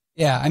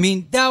 yeah, I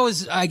mean, that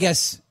was, I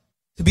guess,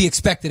 to be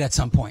expected at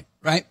some point,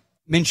 right?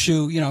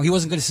 Minshew, he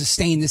wasn't going to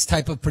sustain this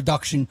type of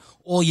production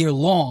all year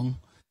long.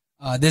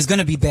 There's going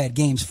to be bad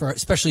games for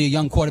especially a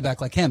young quarterback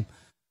like him.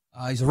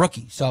 He's a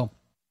rookie. So,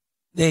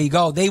 there you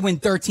go. They win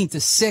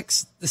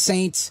 13-6, the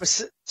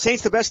Saints.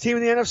 Saints the best team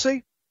in the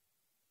NFC?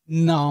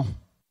 No.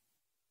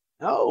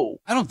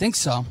 I don't think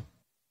so.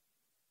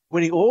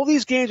 Winning all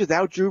these games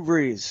without Drew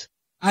Brees.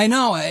 I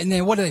know. And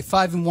then what are they,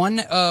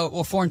 5-1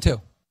 or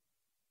 4-2?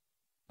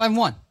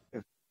 5-1.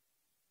 I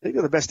think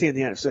they're the best team in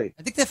the NFC.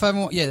 I think they're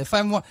 5-1. Yeah, they're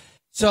 5-1.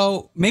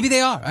 So maybe they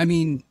are. I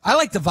mean, I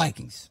like the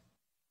Vikings.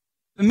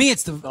 For me,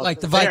 it's the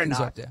Vikings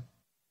up there.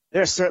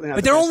 They're certainly not.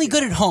 But they're only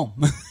good at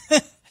home.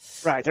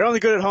 Right. They're only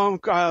good at home.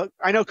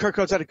 I know Kirk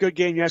Coates had a good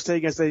game yesterday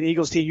against the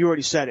Eagles team. You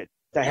already said it.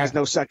 That has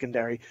no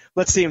secondary.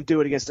 Let's see him do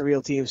it against the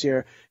real teams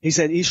here. He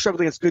said he's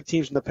struggled against good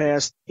teams in the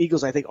past.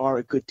 Eagles, I think, are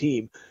a good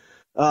team.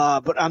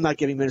 But I'm not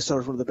giving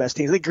Minnesota one of the best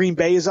teams. I think Green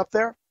Bay is up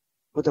there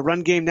with the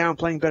run game now and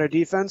playing better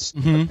defense.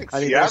 Mm-hmm. I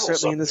think they're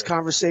certainly in this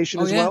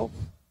conversation as well.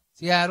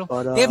 Seattle.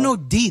 But, they have no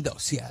D, though,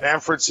 Seattle. San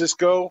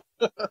Francisco.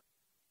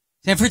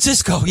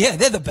 Yeah,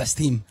 they're the best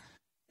team.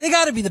 They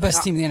got to be the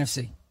best team in the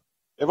NFC.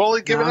 They've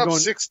only given up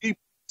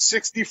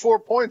 64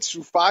 points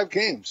through 5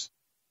 games.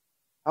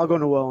 I'll go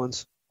New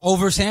Orleans.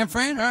 Over San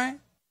Fran, all right.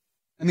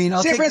 I mean,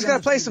 San Fran's got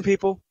to play some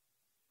people.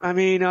 I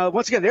mean,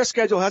 once again, their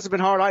schedule hasn't been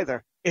hard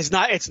either. It's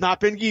not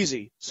been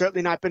easy.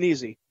 Certainly not been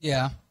easy.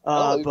 Yeah.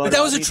 But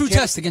that was a true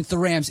test against the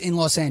Rams in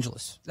Los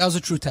Angeles. That was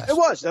a true test. It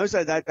was.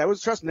 That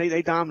was trust me.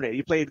 They dominated.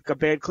 You played a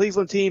bad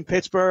Cleveland team,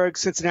 Pittsburgh,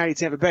 Cincinnati,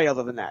 Tampa Bay.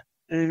 Other than that,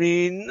 I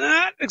mean,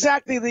 not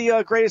exactly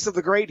the greatest of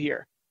the great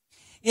here.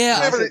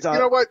 Yeah. But you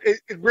know what? It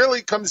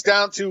really comes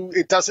down to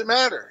it doesn't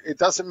matter. It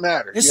doesn't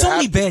matter. There's so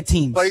many bad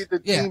teams. Play the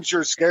teams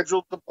you're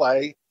scheduled to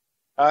play.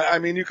 I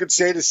mean, you could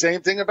say the same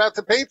thing about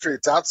the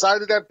Patriots.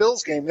 Outside of that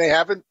Bills game, they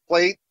haven't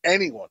played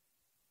anyone.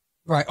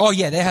 Right. Oh,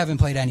 yeah, they haven't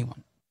played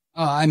anyone.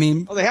 I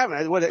mean. Oh, they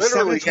haven't. What,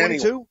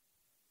 7-22?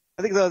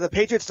 I think the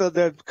Patriots,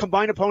 the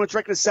combined opponents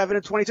record is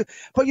 7-22.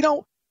 But,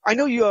 I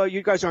know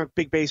you guys aren't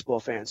big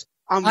baseball fans.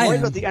 I'm worried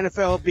about the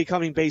NFL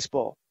becoming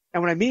baseball.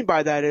 And what I mean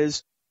by that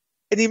is,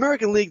 in the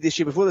American League this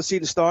year, before the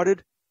season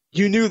started,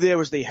 you knew there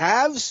was the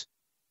haves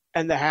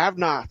and the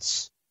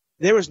have-nots.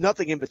 There was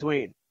nothing in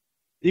between.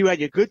 You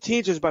had your good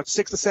teams. There's about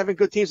 6 to 7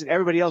 good teams, and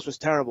everybody else was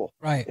terrible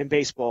in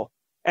baseball.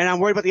 And I'm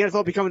worried about the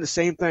NFL becoming the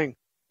same thing.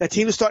 That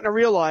team is starting to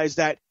realize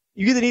that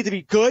you either need to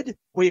be good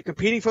when you're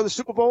competing for the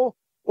Super Bowl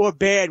or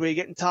bad when you're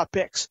getting top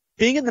picks.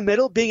 Being in the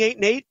middle, being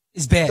 8-8,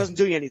 is bad. Doesn't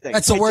do you anything.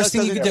 That's the worst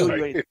thing you can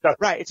do.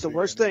 Right. It's the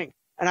worst thing.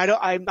 And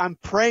I'm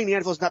praying the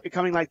NFL is not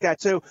becoming like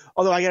that too.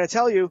 Although I got to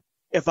tell you,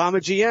 if I'm a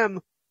GM,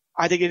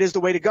 I think it is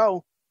the way to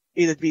go.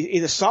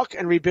 Either suck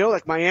and rebuild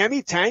like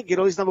Miami, tank, get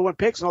all these number 1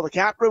 picks and all the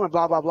cap room and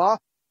blah, blah, blah.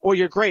 Or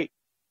you're great,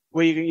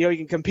 where you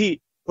can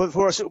compete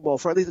for a Super Bowl,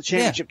 for at least a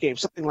championship game,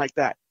 something like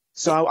that.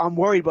 So I'm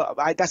worried, but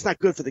that's not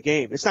good for the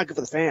game. It's not good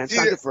for the fans. It's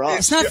not good for us.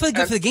 It's not good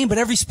for the game, but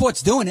every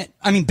sport's doing it.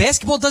 I mean,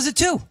 basketball does it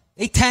too.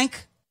 They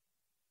tank.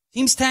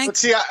 Teams tank. But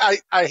see,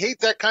 I hate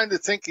that kind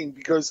of thinking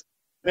because,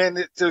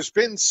 man, there's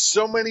been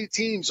so many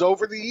teams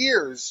over the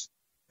years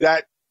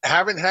that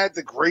haven't had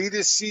the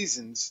greatest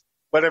seasons,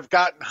 but have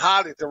gotten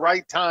hot at the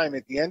right time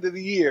at the end of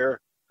the year,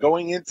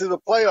 going into the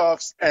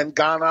playoffs and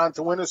gone on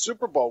to win a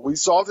Super Bowl. We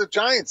saw the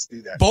Giants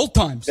do that. Both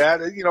times. They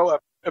had,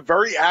 a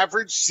very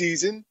average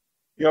season,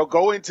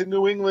 go into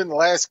New England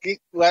last game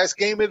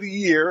of the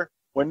year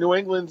when New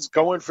England's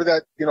going for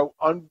that,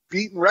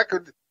 unbeaten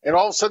record. And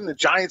all of a sudden the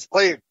Giants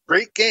play a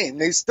great game.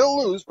 They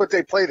still lose, but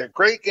they played a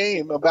great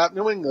game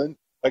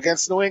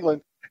against New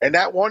England. And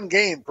that one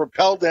game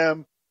propelled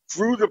them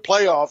through the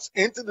playoffs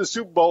into the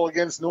Super Bowl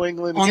against New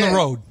England on the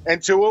road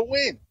and to a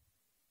win.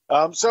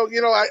 So,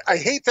 I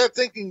hate that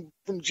thinking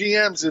from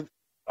GMs of,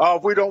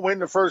 if we don't win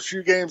the first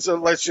few games,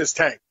 let's just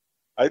tank.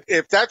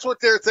 If that's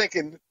what they're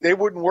thinking, they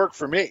wouldn't work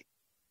for me.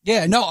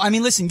 Yeah, no, I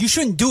mean, listen, you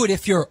shouldn't do it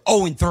if you're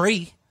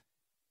 0-3.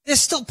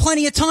 There's still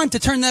plenty of time to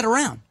turn that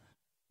around.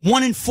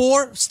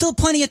 1-4, still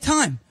plenty of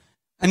time.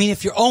 I mean,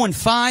 if you're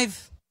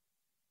 0-5,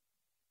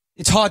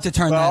 it's hard to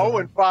turn that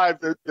around.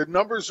 0-5, the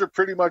numbers are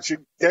pretty much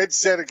dead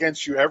set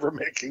against you ever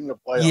making the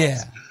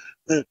playoffs.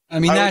 Yeah. I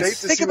mean, I would hate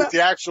to see what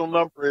the actual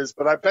number is,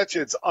 but I bet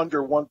you it's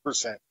under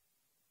 1%.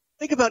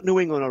 Think about New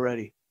England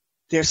already.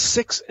 They're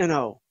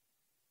 6-0.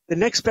 The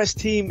next best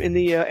team in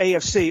the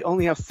AFC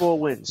only have 4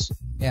 wins.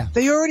 Yeah.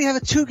 They already have a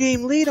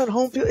 2-game lead on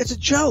home field. It's a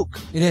joke.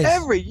 It is.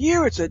 Every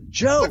year it's a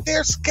joke. But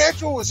their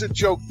schedule is a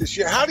joke this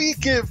year. How do you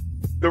give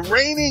the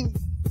reigning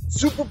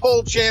Super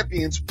Bowl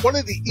champions one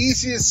of the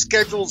easiest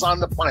schedules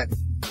on the planet?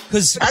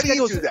 How do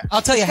you do that?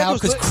 I'll tell you how,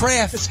 because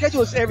Kraft. The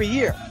schedule is every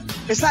year.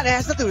 It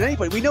has nothing to do with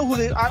anybody. We know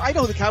I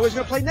know who the Cowboys are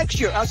going to play next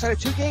year outside of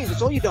 2 games.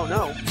 That's all you don't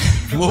know.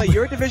 You play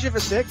your division for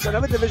 6,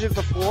 another division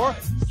for 4,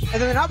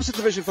 and then an opposite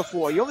division for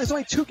 4. There's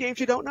only 2 games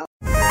you don't know.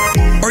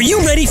 Are you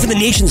ready for the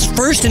nation's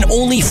first and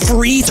only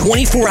free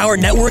 24-hour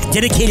network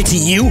dedicated to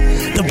you,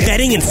 the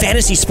betting and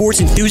fantasy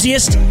sports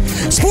enthusiast?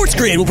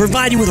 SportsGrid will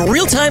provide you with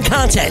real-time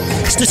content,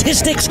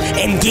 statistics,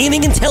 and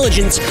gaming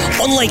intelligence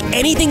unlike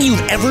anything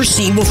you've ever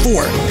seen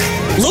before.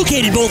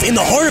 Located both in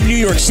the heart of New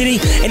York City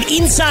and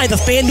inside the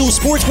FanDuel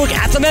Sportsbook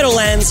at the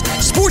Meadowlands,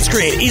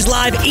 SportsGrid is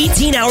live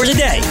 18 hours a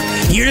day,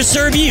 here to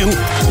serve you,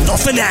 the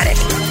fanatic.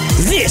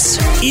 This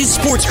is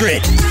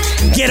SportsGrid.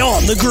 Get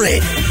on the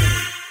grid.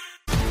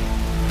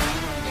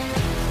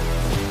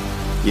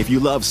 If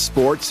you love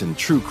sports and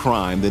true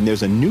crime, then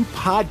there's a new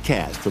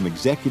podcast from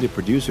executive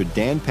producer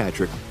Dan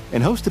Patrick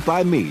and hosted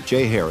by me,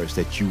 Jay Harris,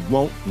 that you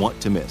won't want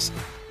to miss.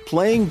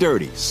 Playing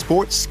Dirty: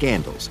 Sports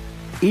Scandals.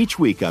 Each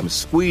week, I'm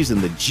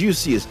squeezing the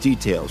juiciest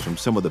details from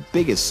some of the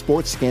biggest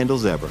sports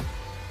scandals ever.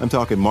 I'm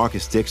talking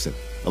Marcus Dixon,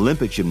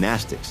 Olympic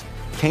gymnastics,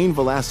 Cain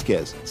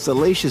Velasquez,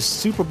 salacious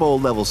Super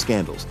Bowl-level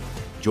scandals.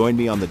 Join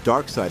me on the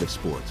dark side of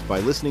sports by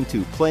listening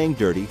to Playing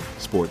Dirty: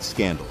 Sports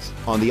Scandals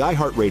on the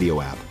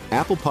iHeartRadio app,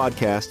 Apple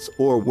Podcasts,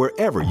 or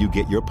wherever you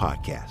get your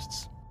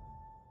podcasts.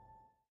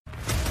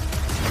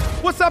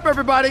 What's up,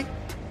 everybody?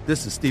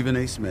 This is Stephen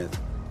A. Smith.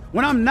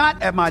 When I'm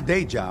not at my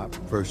day job,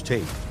 First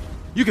Take,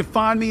 you can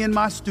find me in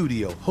my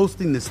studio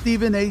hosting the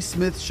Stephen A.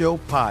 Smith Show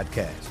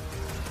podcast.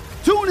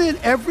 Tune in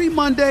every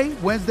Monday,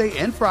 Wednesday,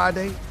 and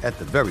Friday, at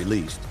the very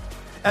least,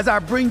 as I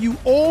bring you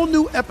all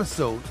new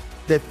episodes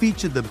that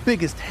feature the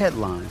biggest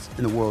headlines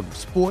in the world of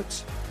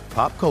sports,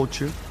 pop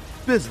culture,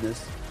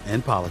 business,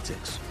 and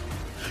politics.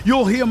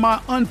 You'll hear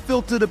my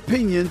unfiltered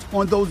opinions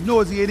on those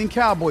nauseating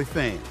Cowboy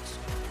fans,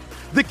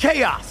 the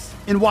chaos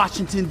in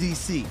Washington,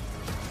 D.C.,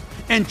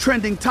 and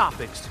trending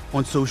topics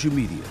on social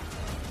media,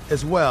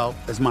 as well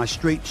as my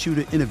straight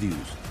shooter interviews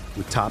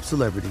with top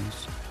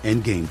celebrities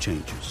and game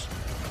changers.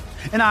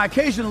 And I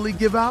occasionally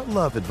give out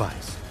love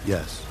advice.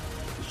 Yes,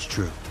 it's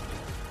true.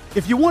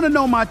 If you want to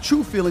know my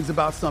true feelings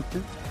about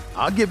something,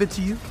 I'll give it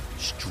to you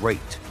straight.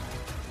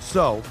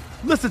 So,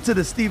 listen to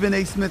the Stephen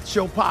A. Smith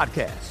Show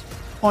podcast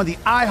on the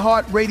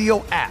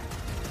iHeartRadio app,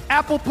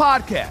 Apple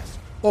Podcasts,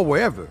 or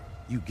wherever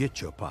you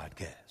get your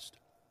podcast.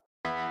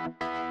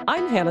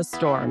 I'm Hannah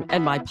Storm,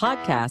 and my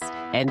podcast,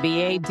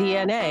 NBA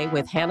DNA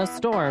with Hannah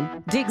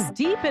Storm, digs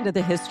deep into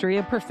the history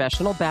of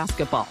professional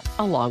basketball,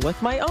 along with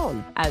my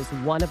own, as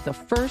one of the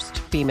first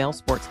female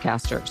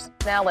sportscasters.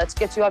 Now let's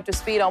get you up to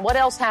speed on what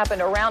else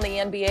happened around the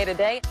NBA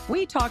today.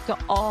 We talked to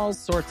all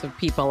sorts of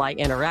people I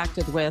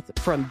interacted with,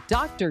 from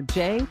Dr.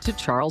 J to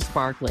Charles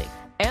Barkley,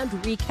 and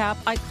recap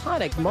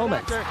iconic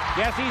moments.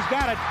 Yes, he's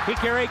got it.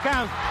 Here he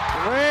comes.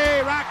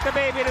 Way rock the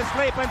baby to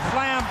sleep and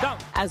slam dunk.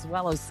 As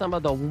well as some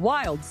of the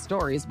wild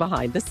stories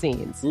behind the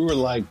scenes. We were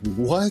like,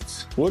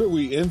 what? What are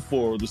we in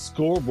for? The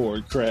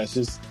scoreboard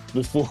crashes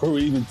before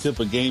we even tip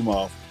a game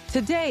off.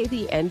 Today,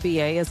 the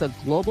NBA is a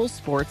global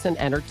sports and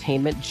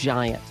entertainment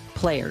giant.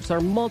 Players are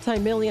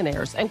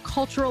multimillionaires and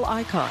cultural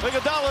icons.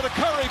 Iguodala to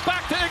Curry,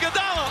 back to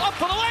Iguodala, up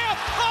for the layup.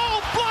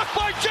 Oh, blocked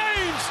by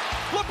James.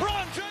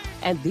 LeBron James.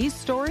 And these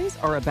stories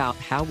are about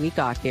how we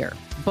got here,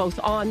 both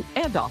on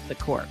and off the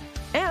court.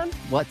 And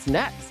what's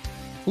next?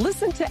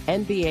 Listen to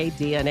NBA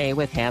DNA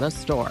with Hannah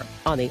Storm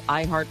on the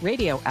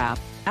iHeartRadio app,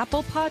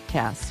 Apple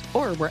Podcasts,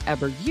 or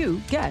wherever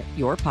you get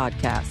your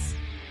podcasts.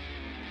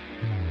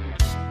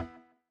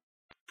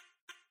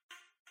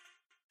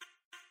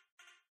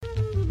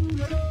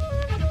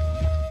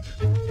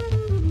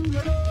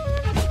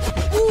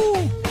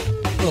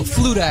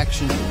 little flute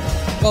action.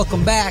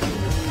 Welcome back.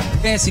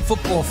 Fantasy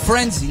Football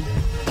Frenzy.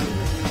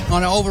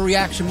 On an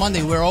Overreaction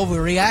Monday, we're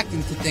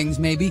overreacting to things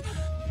maybe.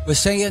 We're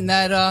saying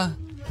that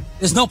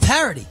there's no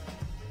parity.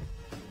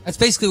 That's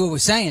basically what we're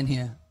saying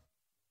here.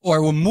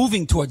 Or we're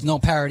moving towards no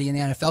parity in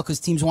the NFL because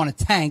teams want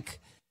to tank.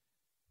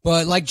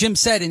 But like Jim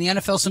said, in the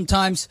NFL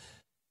sometimes,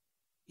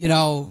 you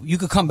know, you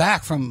could come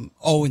back from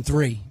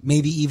 0-3,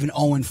 maybe even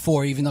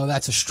 0-4, even though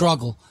that's a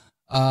struggle.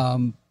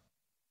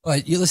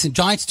 But you listen,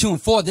 Giants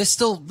 2-4,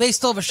 they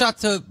still have a shot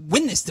to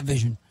win this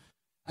division.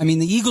 I mean,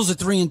 the Eagles are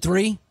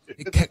 3-3.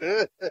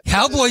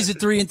 Cowboys are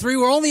 3-3.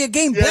 We're only a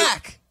game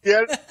back.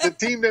 Yeah, the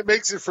team that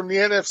makes it from the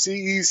NFC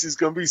East is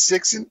going to be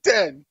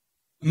 6-10.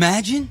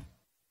 Imagine.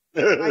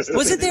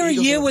 Wasn't there a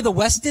year where the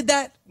West did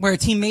that, where a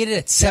team made it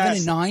at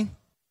 7-9?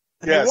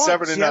 Yeah,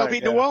 7-9. Seattle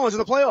beat New Orleans in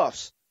the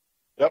playoffs.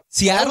 Yep.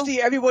 Seattle.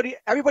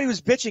 Everybody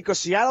was bitching because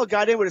Seattle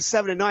got in with a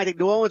 7-9. I think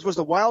New Orleans was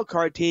the wild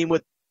card team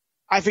with,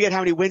 I forget how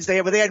many wins they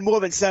had, but they had more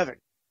than 7.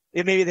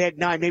 Maybe they had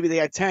 9, maybe they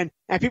had 10,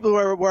 and people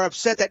were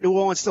upset that New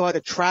Orleans still had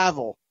to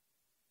travel.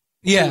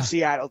 To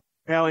Seattle.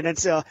 You know, and then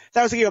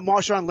that was the year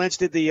Marshawn Lynch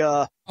did the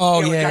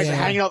guys were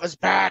hanging off his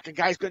back and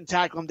guys couldn't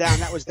tackle him down.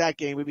 That was that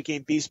game. We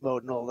became beast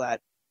mode and all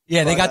that.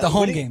 Yeah, they got the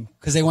home game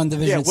because they won the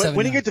division. Yeah,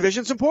 winning your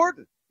division is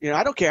important. You know,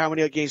 I don't care how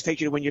many games take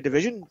you to win your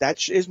division.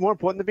 That is more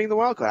important than being the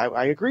wild card.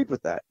 I agreed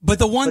with that. But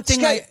the one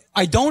thing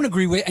I don't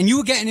agree with, and you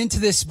were getting into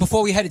this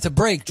before we headed to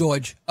break,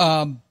 George.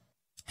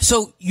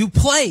 So you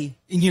play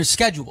in your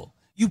schedule.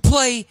 You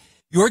play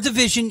your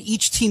division,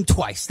 each team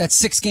twice. That's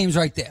 6 games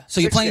right there.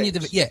 So you're playing your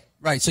division. Yeah,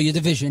 right. So your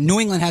division. New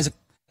England has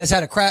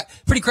had a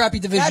pretty crappy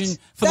division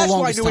for the longest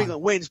time. That's why New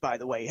England wins, by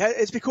the way.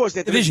 It's because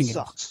their division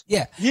sucks.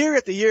 Yeah. Year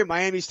after year,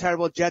 Miami's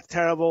terrible, Jets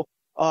terrible,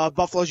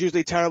 Buffalo's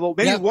usually terrible.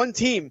 Maybe one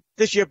team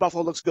this year,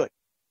 Buffalo looks good.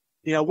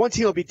 You know, one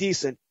team will be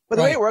decent. But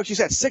the way it works, you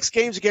said 6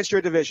 games against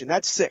your division.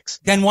 That's 6.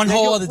 Then one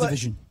whole other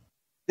division.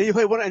 Then you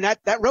play one, and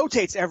that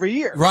rotates every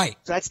year. Right.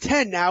 So that's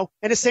 10 now.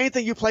 And the same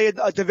thing, you play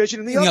a division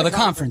in the other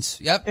conference.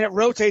 Yep. And it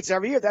rotates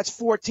every year. That's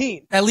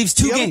 14. That leaves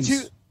 2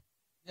 games.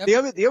 The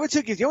only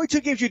 2 games, the only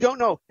 2 games you don't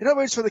know. In other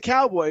words, for the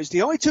Cowboys,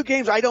 the only 2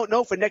 games I don't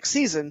know for next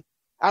season,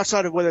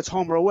 outside of whether it's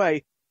home or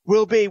away,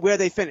 will be where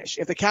they finish.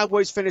 If the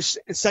Cowboys finish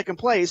in second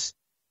place,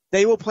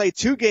 they will play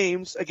 2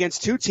 games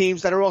against 2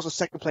 teams that are also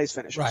second place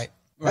finishers. Right.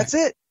 That's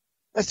it.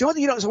 That's the only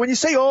thing you don't. So when you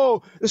say,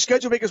 "Oh, the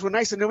schedule makers were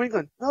nice in New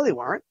England," no, they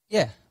weren't.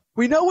 Yeah.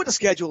 We know what the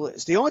schedule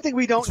is. The only thing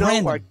we don't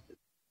know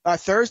are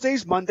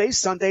Thursdays, Mondays,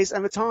 Sundays,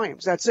 and the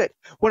times. That's it.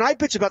 When I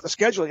bitch about the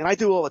scheduling, and I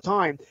do all the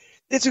time,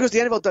 it's because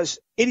the NFL does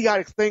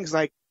idiotic things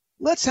like,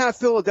 let's have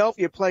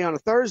Philadelphia play on a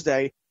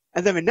Thursday,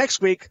 and then the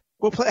next week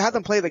we'll have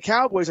them play the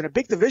Cowboys in a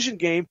big division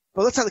game,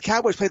 but let's have the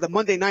Cowboys play the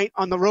Monday night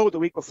on the road the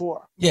week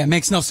before. Yeah, it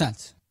makes no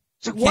sense.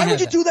 So why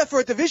would you do that for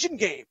a division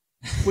game?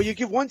 Where you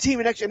give one team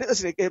an extra, and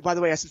listen, by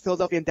the way, I said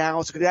Philadelphia and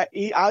Dallas. Could that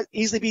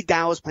easily be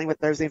Dallas playing with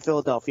Thursday in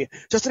Philadelphia?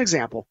 Just an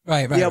example.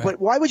 Right.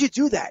 But why would you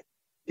do that?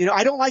 You know,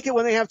 I don't like it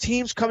when they have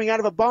teams coming out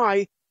of a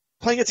bye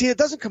playing a team that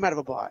doesn't come out of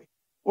a bye.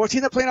 Or a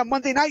team that playing on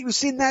Monday night. You've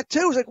seen that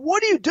too. It's like,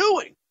 what are you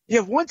doing? You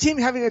have one team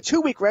having a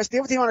 2-week rest, the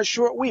other team on a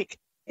short week.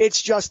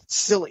 It's just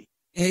silly.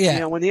 Yeah. You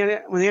know, when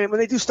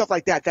they do stuff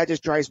like that, that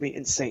just drives me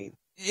insane.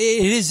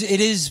 It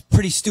is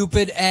pretty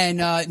stupid, and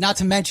not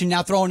to mention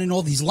now throwing in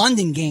all these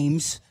London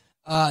games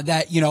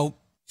that, you know,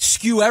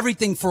 skew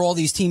everything for all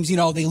these teams. You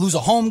know, they lose a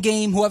home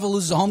game, whoever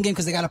loses a home game,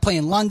 because they got to play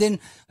in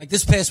London. Like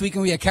this past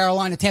weekend, we had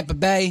Carolina, Tampa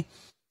Bay.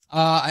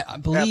 I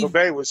believe Tampa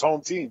Bay was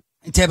home team.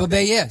 Tampa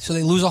Bay, yeah. So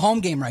they lose a home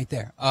game right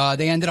there.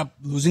 They ended up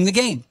losing the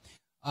game.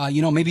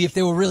 You know, maybe if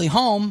they were really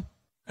home,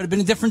 it could have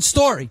been a different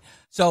story.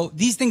 So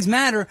these things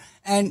matter.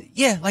 And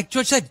yeah, like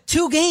George said,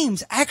 2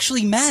 games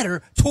actually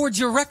matter towards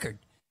your record.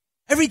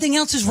 Everything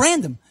else is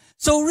random.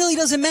 So it really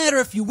doesn't matter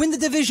if you win the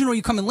division or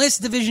you come in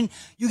last division.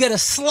 You get a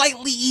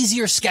slightly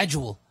easier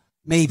schedule,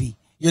 maybe.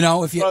 You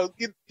know, if you. Well,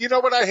 you know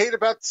what I hate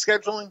about the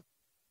scheduling?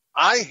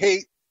 I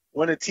hate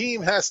when a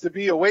team has to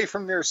be away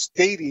from their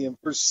stadium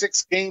for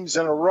 6 games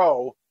in a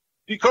row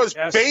because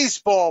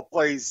baseball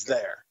plays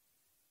there.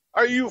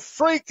 Are you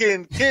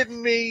freaking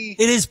kidding me?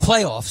 It is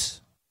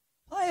playoffs.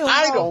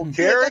 I don't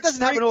care. That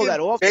doesn't happen all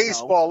that often.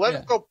 Baseball. Let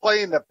them go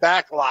play in the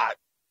back lot.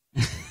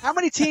 How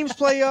many teams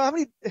play?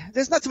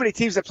 There's not too many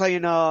teams that play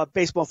in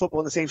baseball and football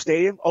in the same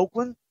stadium.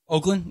 Oakland.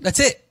 That's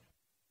it.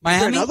 Miami.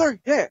 Is there another?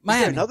 Yeah. Miami.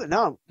 Is there another?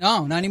 No,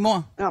 not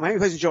anymore. No, Miami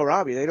plays with Joe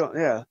Robbie. They don't.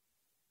 Yeah.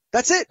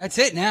 That's it. That's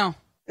it now.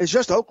 It's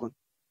just Oakland.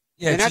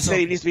 Yeah, and that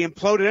stadium needs to be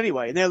imploded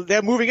anyway, and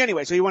they're moving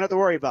anyway, so you won't have to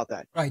worry about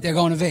that. Right, they're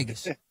going to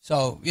Vegas.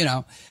 So you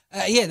know,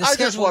 I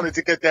just wanted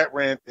to get that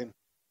rant in.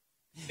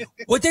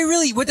 What they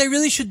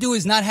really should do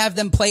is not have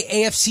them play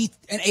an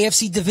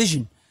AFC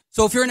division.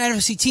 So if you're an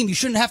NFC team, you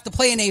shouldn't have to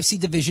play an AFC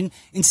division.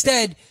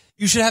 Instead,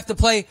 you should have to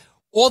play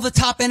all the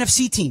top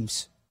NFC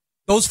teams.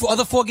 Those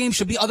other 4 games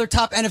should be other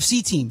top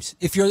NFC teams.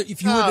 If you were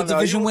the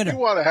division winner, you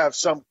want to have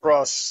some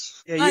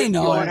cross. Yeah, I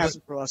know. You want to have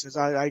some crosses.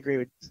 I agree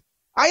with.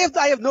 I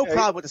have no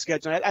problem with the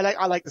schedule.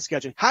 I like the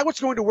schedule. How it's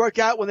going to work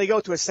out when they go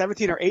to a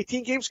 17 or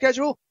 18 game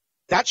schedule,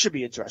 that should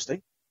be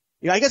interesting.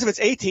 You know, I guess if it's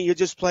 18, you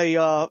just play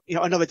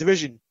another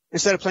division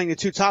instead of playing the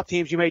two top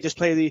teams, you may just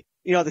play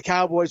the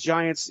Cowboys,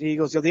 Giants,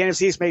 Eagles. The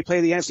NFC East may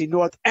play the NFC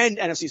North and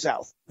NFC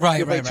South. Right,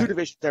 you play two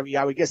divisions every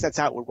year. I would guess that's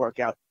how it would work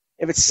out.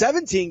 If it's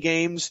 17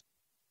 games,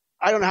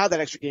 I don't know how that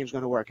extra game is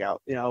going to work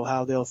out.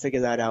 How they'll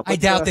figure that out. But, I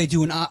doubt they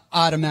do an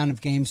odd amount of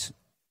games.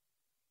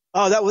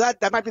 Oh,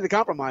 that might be the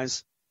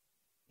compromise.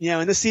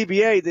 In the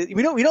CBA,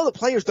 we know the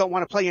players don't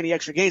want to play any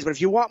extra games, but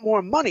if you want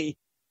more money,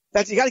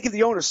 you got to give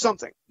the owners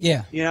something.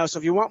 Yeah. So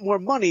if you want more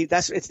money,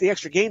 it's the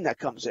extra game that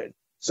comes in.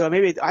 So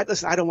maybe I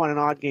don't want an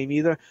odd game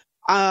either.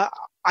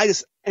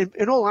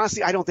 In all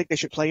honesty, I don't think they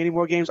should play any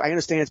more games. I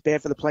understand it's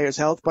bad for the players'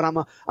 health, but I'm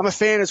a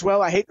fan as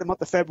well. I hate the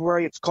month of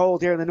February. It's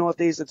cold here in the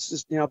Northeast. It's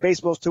just,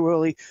 baseball's too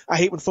early. I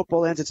hate when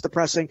football ends. It's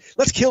depressing.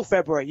 Let's kill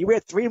February. You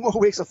had 3 more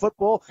weeks of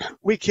football.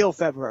 We kill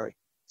February.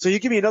 So you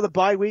give me another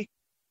bye week.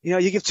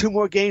 You give 2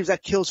 more games.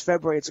 That kills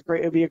February.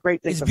 It'd be a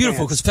great thing. It's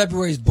beautiful because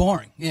February is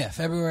boring. Yeah,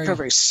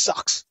 February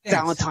sucks. Yes.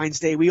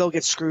 Valentine's Day, we all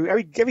get screwed.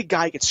 Every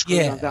guy gets screwed.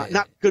 Yeah.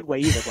 Not good way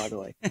either, by the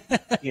way.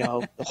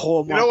 The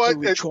whole month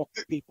we chalk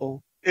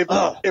people.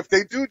 If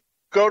they do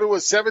go to a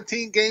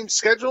 17-game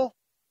schedule,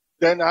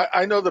 then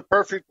I know the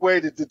perfect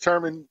way to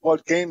determine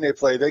what game they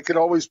play. They could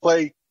always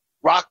play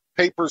rock,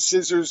 paper,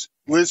 scissors,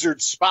 lizard,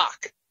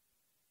 Spock.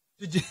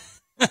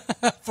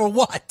 For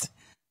what?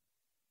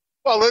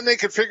 Well, then they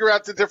could figure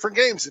out the different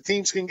games. The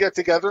teams can get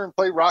together and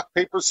play rock,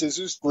 paper,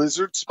 scissors,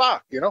 lizard,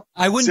 Spock,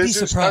 I wouldn't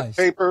scissors, be surprised.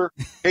 Cut paper,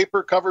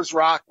 paper covers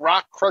rock,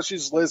 rock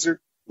crushes lizard,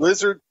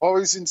 lizard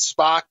poisons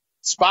Spock,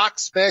 Spock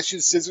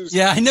smashes scissors.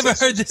 Yeah, I never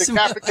heard this.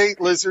 Decapitate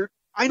lizard.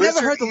 I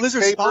never heard the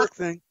lizard paper, Spock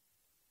thing.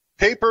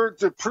 Paper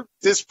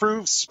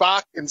disproves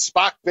Spock, and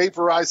Spock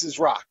vaporizes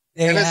rock.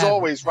 And as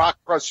always, rock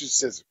crushes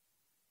scissors.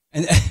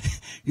 And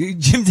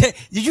Jim, did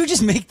you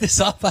just make this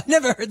up? I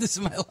never heard this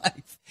in my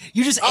life.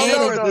 You just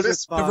added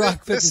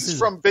this is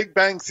from Big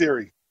Bang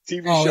Theory,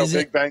 TV show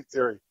Big Bang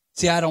Theory.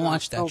 See, I don't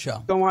watch that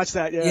show. Don't watch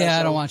that. Yeah,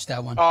 I don't watch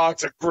that one. Oh,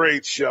 it's a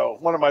great show.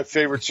 One of my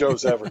favorite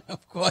shows ever.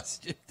 Of course,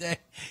 Jim Day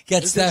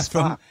gets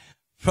that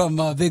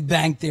from Big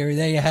Bang Theory.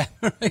 There you have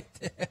it right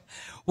there.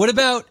 What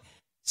about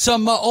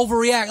some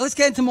overreact? Let's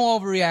get into more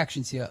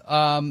overreactions here.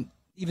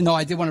 Even though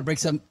I did want to break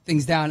some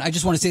things down, I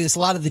just want to say this. A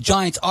lot of the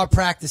Giants are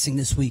practicing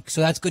this week,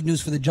 so that's good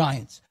news for the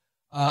Giants.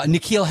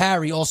 N'Keal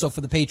Harry also for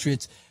the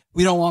Patriots.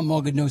 We don't want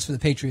more good news for the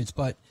Patriots,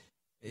 but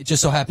it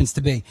just so happens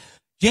to be.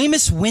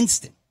 Jameis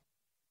Winston,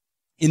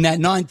 in that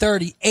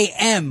 9:30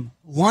 a.m.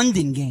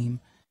 London game,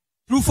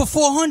 threw for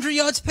 400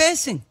 yards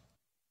passing,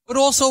 but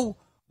also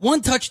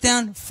 1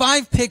 touchdown,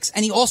 5 picks,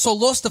 and he also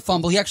lost a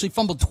fumble. He actually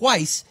fumbled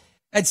twice,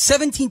 had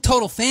 17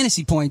 total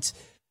fantasy points,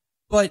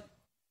 but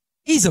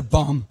he's a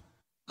bum.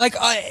 Like,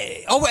 am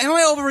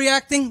I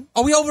overreacting?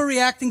 Are we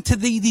overreacting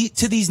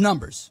to these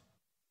numbers?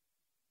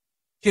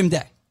 Jim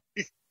Day.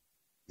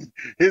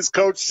 His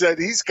coach said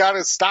he's got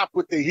to stop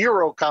with the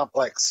hero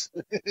complex.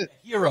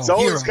 He's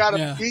always got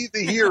to be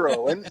the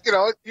hero. And,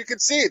 you can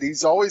see it.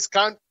 He's always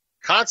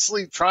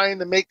constantly trying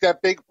to make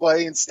that big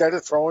play instead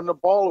of throwing the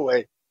ball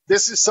away.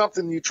 This is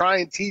something you try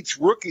and teach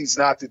rookies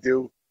not to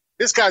do.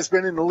 This guy's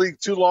been in the league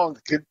too long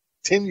to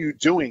continue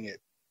doing it.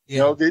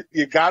 Yeah.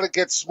 You got to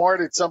get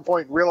smart at some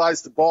point and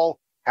realize the ball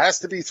has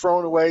to be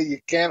thrown away. You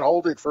can't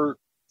hold it for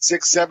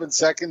 6-7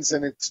 seconds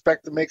and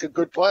expect to make a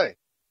good play.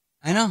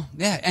 I know,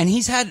 yeah. And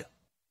he's had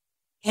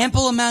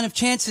ample amount of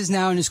chances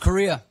now in his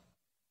career.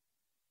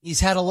 He's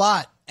had a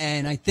lot,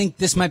 and I think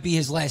this might be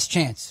his last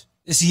chance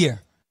this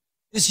year.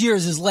 This year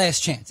is his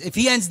last chance. If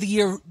he ends the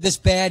year this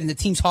bad and the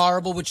team's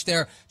horrible, which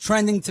they're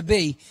trending to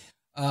be,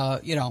 I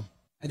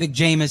think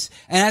Jameis,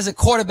 and as a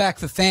quarterback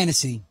for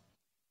fantasy,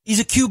 he's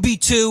a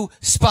QB2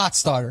 spot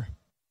starter.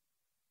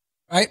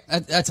 Right?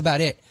 That's about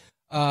it.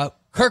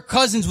 Kirk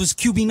Cousins was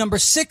QB number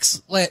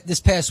 6 this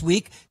past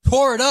week.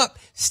 Tore it up.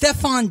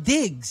 Stephon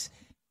Diggs,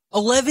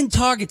 11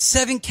 targets,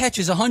 7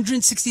 catches,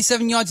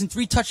 167 yards, and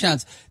 3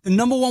 touchdowns. The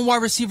number 1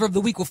 wide receiver of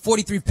the week with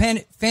 43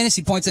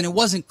 fantasy points, and it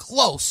wasn't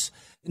close.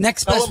 The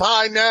next Sell best. him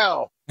high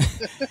now.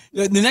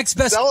 The next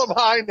best. Sell him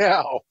high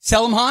now.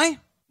 Sell him high?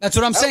 That's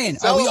what I'm saying.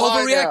 Are we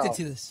overreacted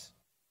to this?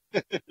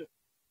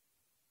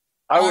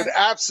 I would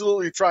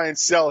absolutely try and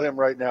sell him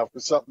right now for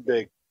something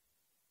big.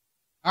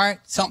 All right,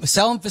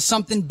 sell him for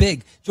something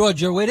big.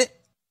 George, you're with it?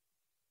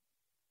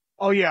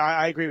 Oh, yeah,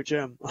 I agree with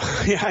Jim.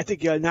 Yeah, I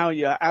think now,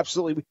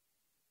 absolutely.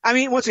 I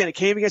mean, once again, it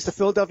came against the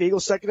Philadelphia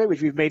Eagles secondary,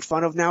 which we've made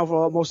fun of now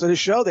for most of the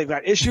show. They've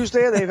got issues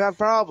there. They've had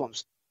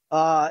problems.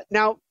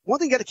 Now, one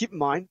thing you got to keep in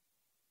mind,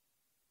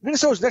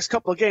 Minnesota's next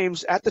couple of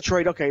games at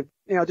Detroit, okay,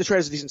 Detroit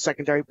has a decent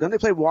secondary, but then they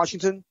play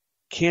Washington,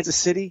 Kansas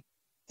City.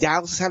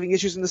 Dallas is having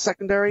issues in the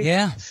secondary.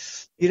 Yeah.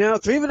 3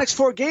 of the next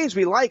 4 games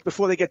we like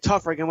before they get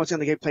tougher. Again, once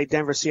again, they play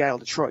Denver, Seattle,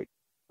 Detroit.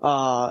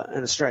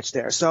 In a stretch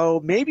there. So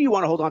maybe you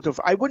want to hold on to it.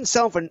 I wouldn't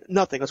sell him for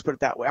nothing. Let's put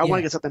it that way. I want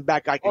to get something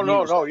back I can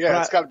use.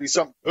 It's got to be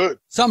something good.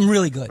 Something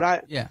really good.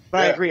 But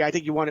I agree. I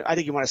think you want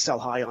to sell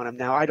high on him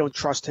now. I don't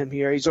trust him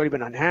here. He's already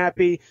been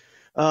unhappy.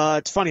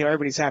 It's funny how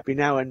everybody's happy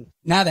now. And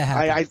now they're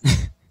happy.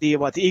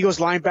 the Eagles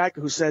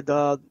linebacker who said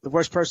the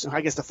worst person,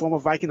 I guess the former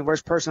Viking, the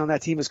worst person on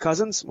that team is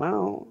Cousins.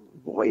 Well,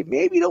 boy,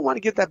 maybe you don't want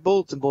to get that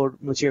bulletin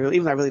board material,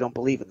 even though I really don't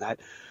believe in that.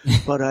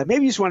 But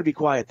maybe you just want to be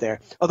quiet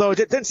there. Although it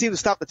didn't seem to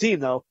stop the team,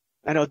 though.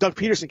 I know Doug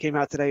Peterson came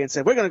out today and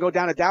said, we're going to go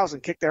down to Dallas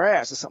and kick their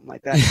ass or something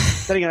like that.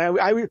 Then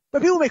again,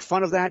 but people make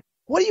fun of that.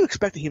 What are you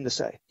expecting him to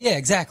say? Yeah,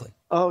 exactly.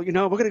 Oh, we're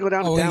going to go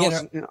down to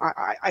Dallas.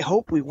 I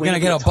hope we win. We're going to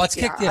get our butts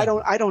kicked?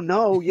 Yeah. I don't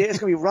know. Yeah, it's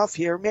going to be rough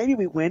here. Maybe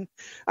we win.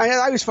 I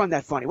always find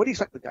that funny. What do you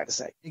expect the guy to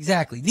say?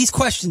 Exactly. These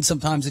questions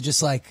sometimes are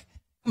just like,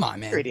 come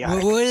on, man.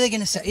 What are they going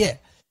to say? Yeah.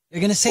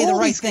 They're going to say the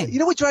right thing. You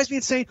know what drives me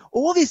insane?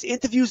 All these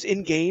interviews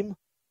in game,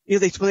 when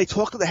they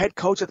talk to the head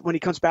coach when he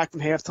comes back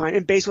from halftime,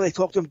 and basically they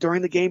talk to him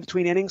during the game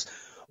between innings.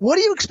 What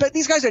do you expect?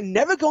 These guys are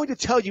never going to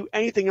tell you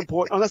anything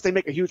important unless they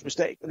make a huge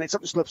mistake and then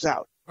something slips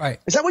out. Right.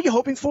 Is that what you're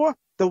hoping for?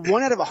 The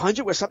 1 out of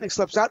 100 where something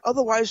slips out?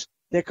 Otherwise,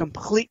 they're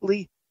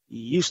completely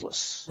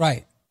useless.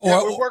 Right.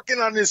 We're working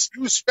on this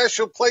new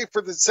special play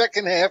for the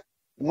second half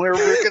where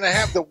we're going to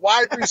have the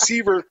wide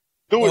receiver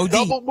do a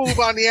double move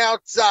on the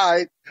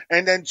outside.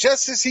 And then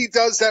just as he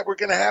does that, we're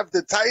going to have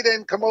the tight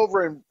end come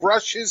over and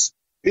brush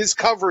his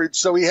coverage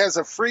so he has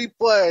a free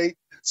play.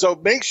 So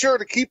make sure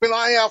to keep an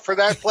eye out for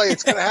that play.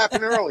 It's going to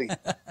happen early.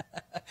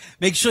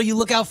 Make sure you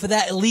look out for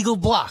that illegal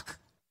block.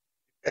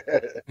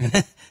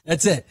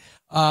 That's it.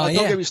 Don't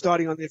get me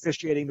starting on the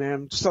officiating,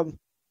 man.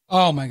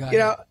 Oh my God. You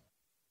know,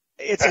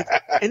 it's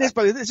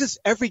just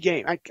every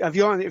game. If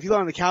you're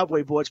on the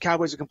Cowboy boards,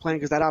 Cowboys are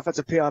complaining because that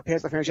offensive pass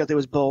interference out there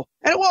was bull,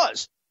 and it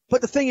was.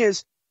 But the thing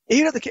is,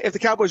 even if the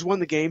Cowboys won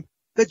the game,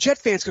 the Jet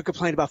fans could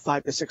complain about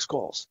 5 to 6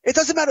 calls. It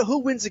doesn't matter who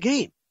wins the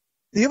game.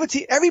 The other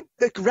team,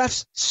 the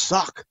refs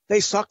suck. They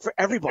suck for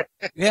everybody.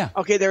 Yeah.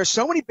 Okay, there are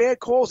so many bad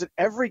calls in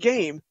every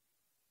game.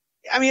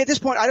 I mean, at this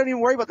point, I don't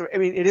even worry about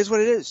it is what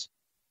it is.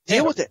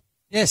 Deal with it.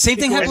 Yeah, same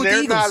thing happened with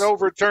the Eagles. And they're not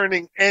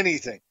overturning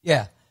anything.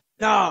 Yeah.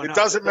 No, it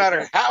doesn't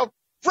matter how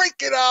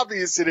freaking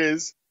obvious it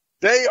is.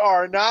 They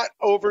are not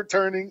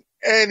overturning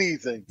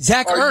anything.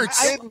 Zach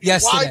Ertz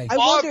yesterday. I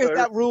wonder if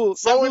that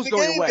rule's going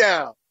away.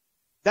 Down.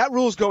 That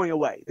rule's going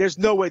away. There's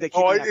no way they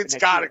can. It's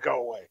got to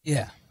go away.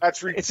 Yeah.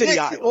 That's ridiculous. It's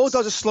idiotic. All it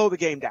does is slow the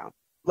game down.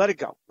 Let it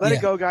go. Let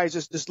it go, guys.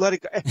 Just let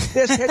it go.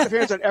 There's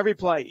interference on every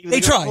play. Either they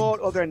tried.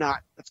 Or they're not.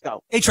 Let's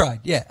go. They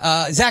tried,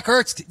 yeah. Zach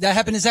Ertz, that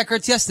happened to Zach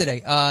Ertz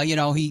yesterday.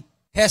 He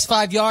passed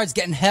 5 yards,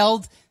 getting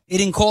held. They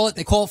didn't call it.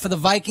 They called it for the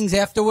Vikings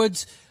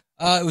afterwards.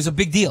 It was a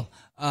big deal.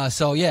 I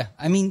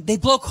mean, they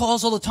blow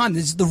calls all the time.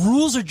 The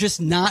rules are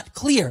just not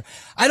clear.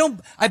 I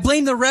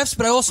blame the refs,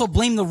 but I also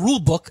blame the rule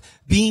book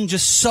being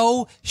just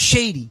so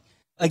shady.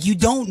 Like, you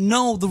don't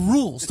know the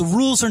rules. The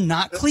rules are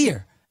not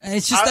clear. And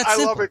it's just that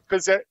simple. I love it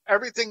because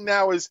everything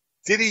now is,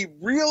 did he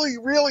really,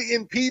 really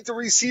impede the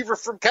receiver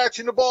from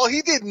catching the ball?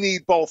 He didn't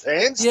need both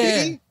hands,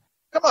 did he?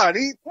 Come on,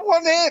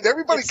 one hand.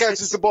 Everybody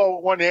catches the ball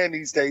with one hand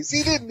these days.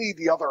 He didn't need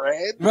the other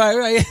hand.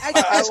 Right.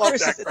 I love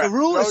that crap. The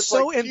rule is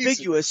so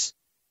ambiguous.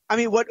 I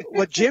mean,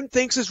 what Jim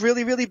thinks is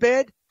really, really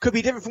bad could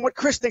be different from what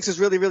Chris thinks is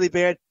really, really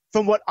bad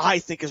from what I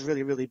think is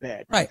really, really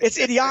bad. Right. It's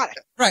idiotic.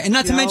 Right. And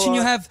not to mention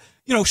you have,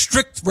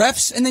 strict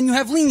refs and then you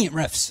have lenient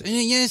refs. And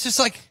it's just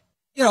like,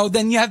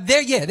 then you have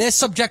they're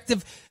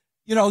subjective,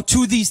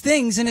 to these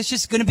things, and it's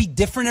just going to be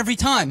different every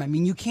time. I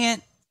mean, you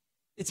can't,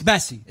 it's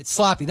messy. It's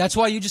sloppy. That's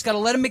why you just got to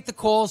let them make the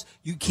calls.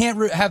 You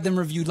can't have them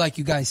reviewed like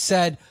you guys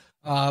said.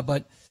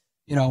 But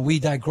we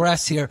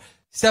digress here.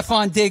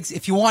 Stephon Diggs,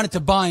 if you wanted to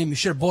buy him, you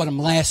should have bought him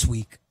last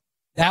week.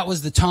 That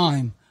was the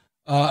time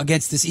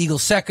against this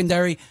Eagles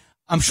secondary.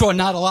 I'm sure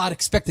not a lot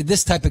expected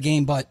this type of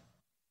game, but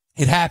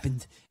it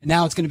happened. And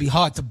now it's going to be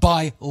hard to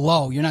buy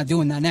low. You're not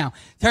doing that now.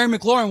 Terry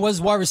McLaurin was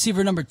wide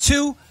receiver number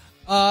 2.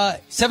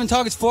 7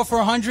 targets, 4 for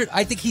 100.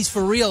 I think he's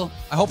for real.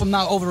 I hope I'm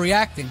not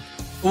overreacting.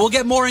 But we'll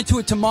get more into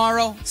it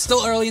tomorrow. It's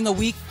still early in the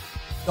week.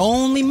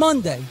 Only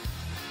Monday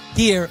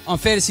here on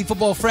Fantasy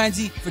Football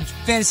Frenzy. For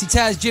Fantasy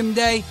Taz, Jim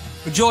Day.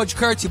 For George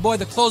Kurtz, your boy,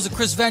 the closer,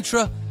 Chris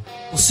Ventura.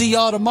 We'll see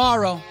y'all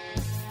tomorrow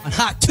on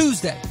Hot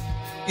Tuesday.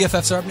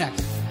 BFFs are up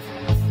next.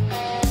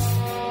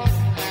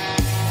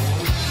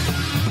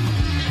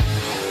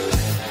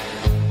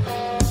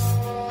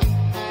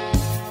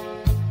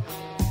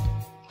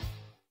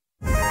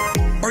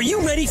 Are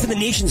you ready for the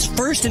nation's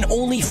first and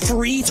only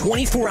free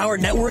 24-hour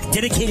network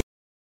dedicated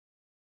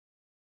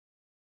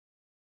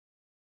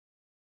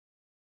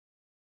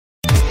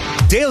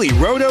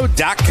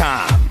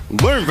DailyRoto.com.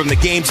 Learn from the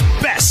game's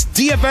best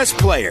DFS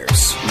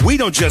players. We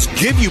don't just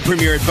give you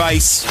premier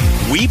advice,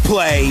 we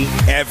play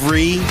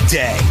every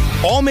day.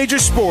 All major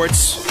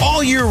sports,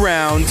 all year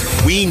round,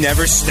 we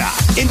never stop.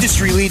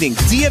 Industry-leading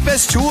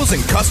DFS tools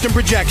and custom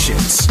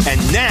projections.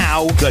 And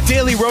now, the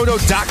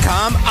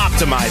DailyRoto.com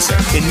Optimizer.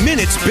 In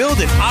minutes, build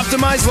and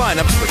optimize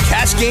lineups for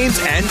cash games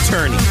and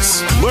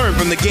tourneys. Learn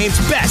from the game's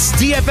best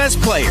DFS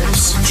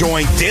players.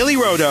 Join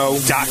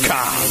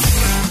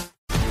DailyRoto.com.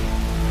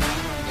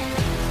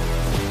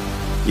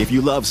 If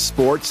you love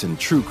sports and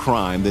true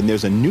crime, then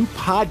there's a new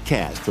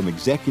podcast from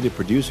executive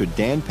producer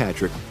Dan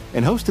Patrick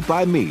and hosted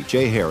by me,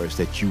 Jay Harris,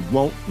 that you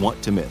won't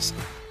want to miss.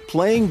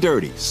 Playing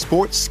Dirty: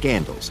 Sports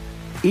Scandals.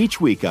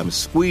 Each week, I'm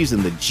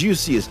squeezing the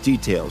juiciest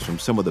details from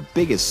some of the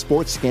biggest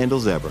sports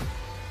scandals ever.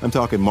 I'm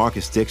talking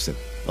Marcus Dixon,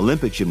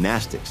 Olympic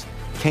gymnastics,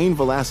 Cain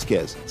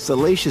Velasquez,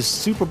 salacious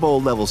Super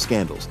Bowl-level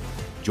scandals.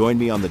 Join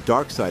me on the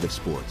dark side of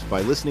sports by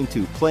listening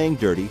to Playing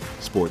Dirty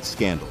Sports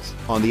Scandals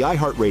on the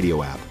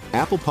iHeartRadio app,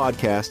 Apple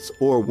Podcasts,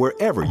 or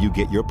wherever you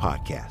get your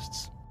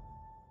podcasts.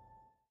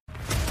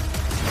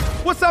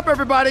 What's up,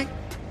 everybody?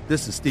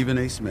 This is Stephen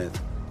A. Smith.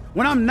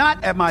 When I'm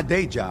not at my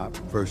day job,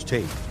 First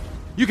Take,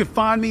 you can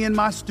find me in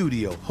my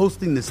studio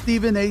hosting the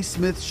Stephen A.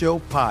 Smith Show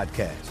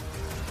podcast.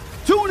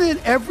 Tune in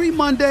every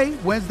Monday,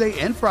 Wednesday,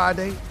 and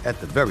Friday, at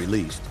the very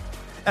least,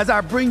 as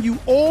I bring you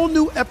all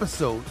new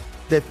episodes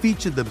that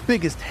feature the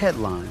biggest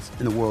headlines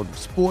in the world of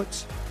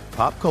sports,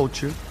 pop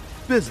culture,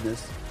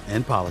 business,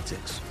 and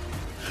politics.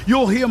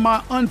 You'll hear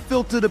my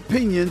unfiltered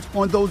opinions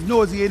on those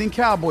nauseating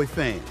Cowboy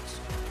fans,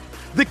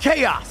 the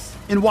chaos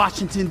in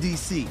Washington,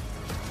 D.C.,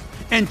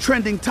 and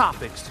trending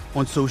topics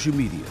on social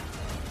media,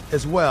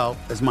 as well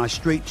as my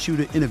straight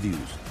shooter interviews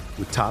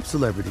with top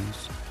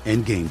celebrities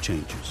and game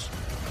changers.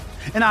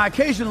 And I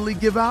occasionally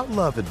give out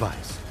love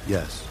advice.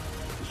 Yes,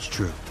 it's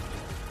true.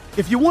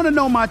 If you want to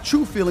know my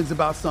true feelings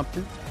about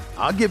something,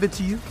 I'll give it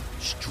to you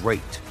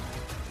straight.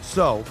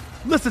 So,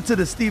 listen to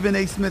the Stephen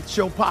A. Smith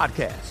Show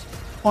podcast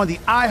on the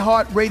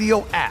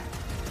iHeartRadio app,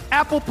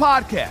 Apple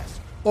Podcasts,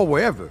 or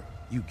wherever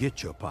you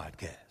get your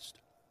podcast.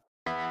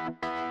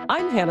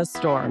 I'm Hannah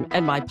Storm,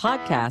 and my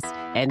podcast,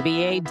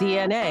 NBA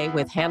DNA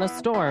with Hannah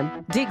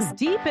Storm, digs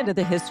deep into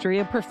the history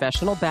of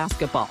professional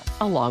basketball,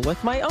 along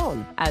with my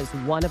own, as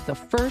one of the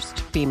first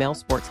female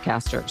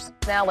sportscasters.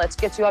 Now let's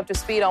get you up to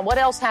speed on what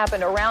else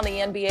happened around the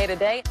NBA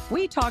today.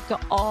 We talked to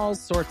all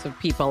sorts of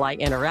people I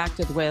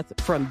interacted with,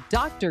 from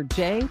Dr.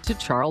 J to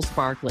Charles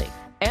Barkley,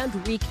 and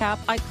recap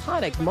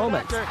iconic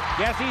moments.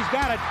 Yes, he's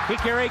got it.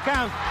 Here he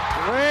comes.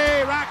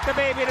 Way rock the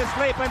baby to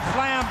sleep and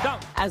slam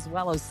dunk. As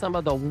well as some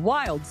of the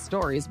wild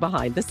stories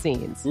behind the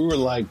scenes. We were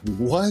like,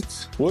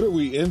 what? What are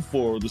we in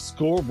for? The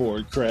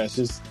scoreboard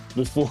crashes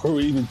before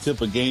we even tip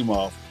a game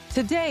off.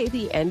 Today,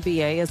 the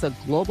NBA is a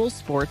global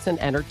sports and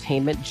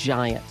entertainment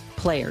giant.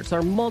 Players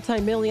are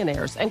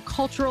multimillionaires and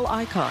cultural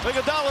icons.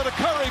 Iguodala to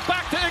Curry,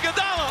 back to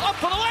Iguodala, up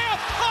for the layup.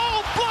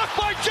 Oh, blocked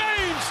by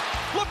James.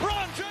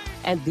 LeBron James.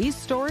 And these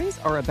stories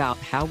are about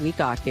how we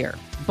got here,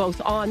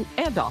 both on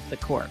and off the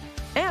court.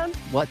 And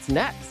what's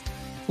next?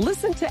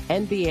 Listen to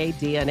NBA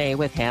DNA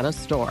with Hannah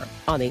Storm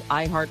on the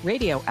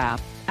iHeartRadio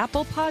app,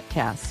 Apple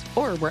Podcasts,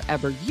 or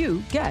wherever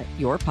you get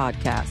your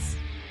podcasts.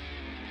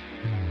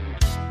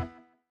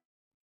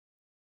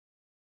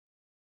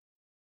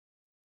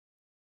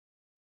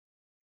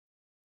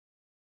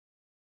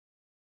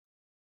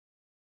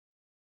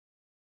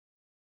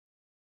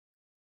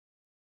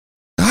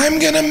 I'm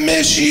gonna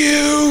miss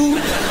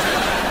you.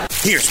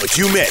 Here's what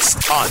you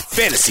missed on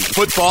Fantasy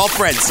Football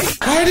Frenzy.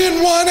 I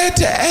didn't want it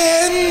to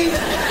end.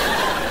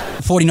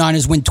 The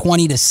 49ers win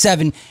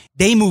 20-7.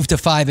 They move to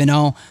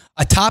 5-0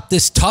 atop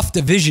this tough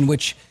division,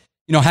 which,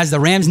 you know, has the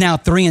Rams now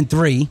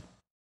 3-3.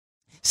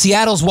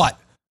 Seattle's what?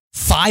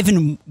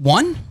 5-1?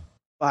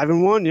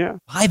 5-1, yeah.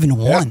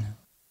 5-1. Yeah.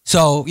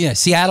 So, yeah,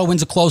 Seattle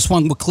wins a close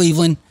one with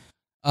Cleveland,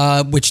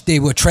 which they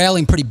were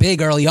trailing pretty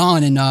big early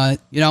on. And,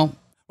 you know,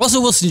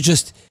 Russell Wilson is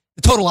just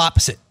the total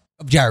opposite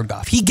of Jared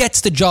Goff. He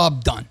gets the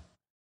job done.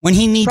 When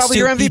he needs Probably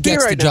to, he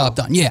gets the job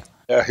done. Yeah.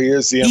 Yeah, he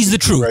is the MVP. He's the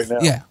truth right now.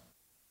 Yeah.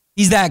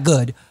 He's that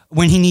good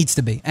when he needs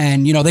to be.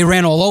 And, you know, they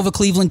ran all over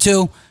Cleveland,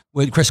 too,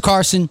 with Chris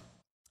Carson.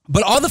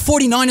 But are the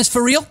 49ers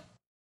for real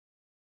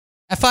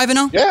at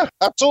 5-0? Yeah,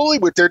 absolutely.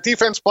 With their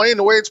defense playing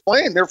the way it's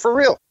playing, they're for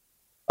real.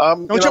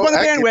 Don't jump on the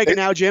bandwagon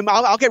now, Jim.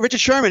 I'll get Richard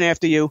Sherman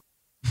after you.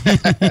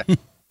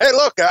 Hey,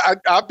 look,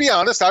 I'll be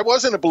honest. I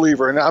wasn't a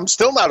believer, and I'm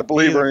still not a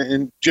believer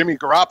in Jimmy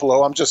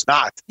Garoppolo. I'm just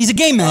not. He's a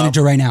game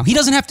manager right now. He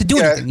doesn't have to do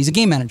anything. He's a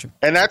game manager.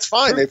 And that's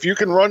fine. If you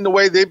can run the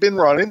way they've been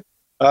running,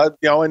 you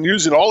know, and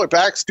using all their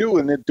backs too,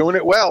 and they're doing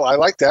it well. I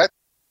like that.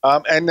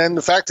 And then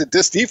the fact that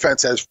this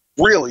defense has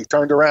really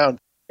turned around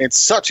in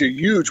such a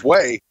huge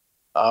way.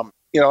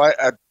 You know,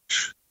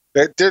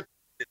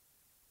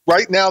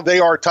 right now they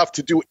are tough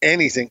to do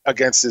anything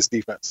against this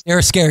defense. They're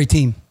a scary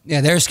team.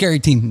 Yeah, they're a scary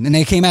team. And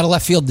they came out of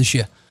left field this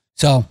year.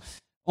 So,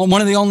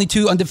 one of the only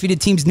two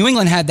undefeated teams. New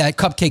England had that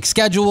cupcake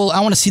schedule. I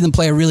want to see them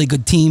play a really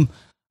good team.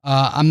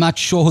 I'm not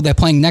sure who they're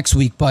playing next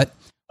week, but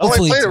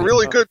hopefully they played a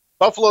really good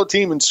Buffalo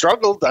team and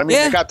struggled. I mean,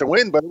 they got the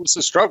win, but it was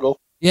a struggle.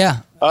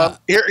 Yeah.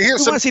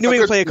 Here's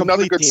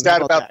another good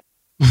stat about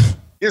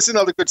here's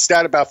another good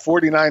stat about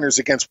 49ers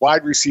against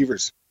wide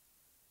receivers.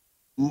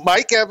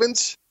 Mike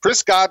Evans,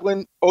 Chris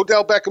Godwin,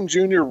 Odell Beckham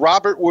Jr.,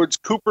 Robert Woods,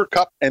 Cooper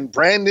Kupp, and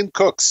Brandon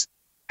Cooks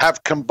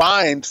have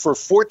combined for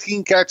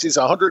 14 catches,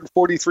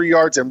 143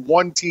 yards, and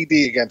 1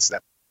 TD against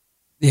them.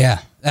 Yeah,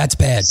 that's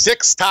bad.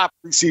 6 top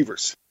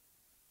receivers.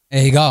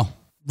 There you go.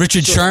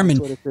 Richard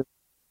Sherman.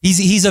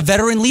 He's a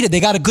veteran leader. They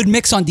got a good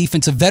mix on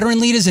defense of veteran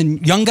leaders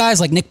and young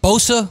guys like Nick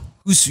Bosa,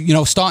 who's, you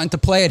know, starting to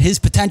play at his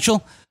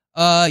potential.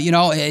 You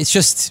know, it's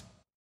just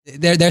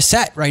they're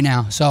set right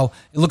now. So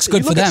it looks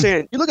good for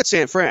them. You look at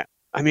San Fran.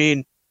 I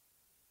mean,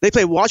 they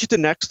play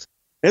Washington next.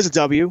 There's a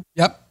W.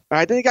 Yep. All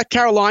right, then you got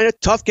Carolina,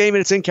 tough game,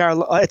 and it's in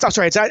Carolina.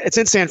 It's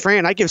in San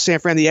Fran. I give San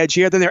Fran the edge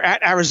here. Then they're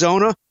at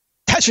Arizona.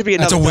 That should be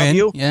another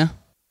W. Yeah.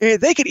 And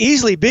they could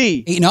easily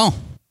be 8-0.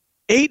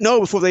 8-0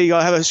 before they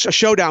have a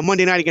showdown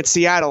Monday night against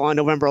Seattle on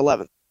November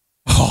 11th.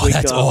 Oh,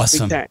 that's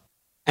awesome.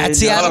 At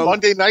Seattle? On a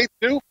Monday night,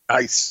 too?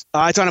 Nice.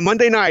 It's on a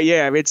Monday night,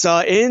 yeah. It's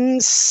in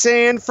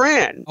San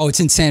Fran. Oh, it's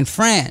in San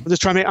Fran. I'm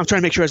trying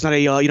to make sure it's not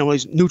a one of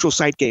these neutral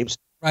site games.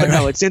 Right,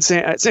 No, it's in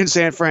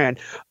San Fran.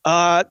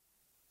 So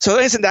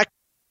listen, that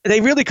they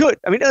really could.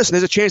 I mean, listen,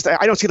 there's a chance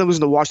that I don't see them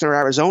losing to Washington or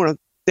Arizona.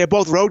 They're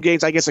both road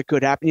games. I guess it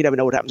could happen. You never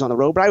know what happens on the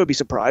road, but I would be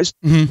surprised.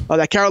 Mm-hmm.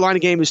 That Carolina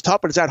game is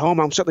tough, but it's at home.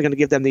 I'm certainly going to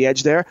give them the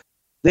edge there.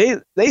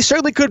 They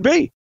certainly could be.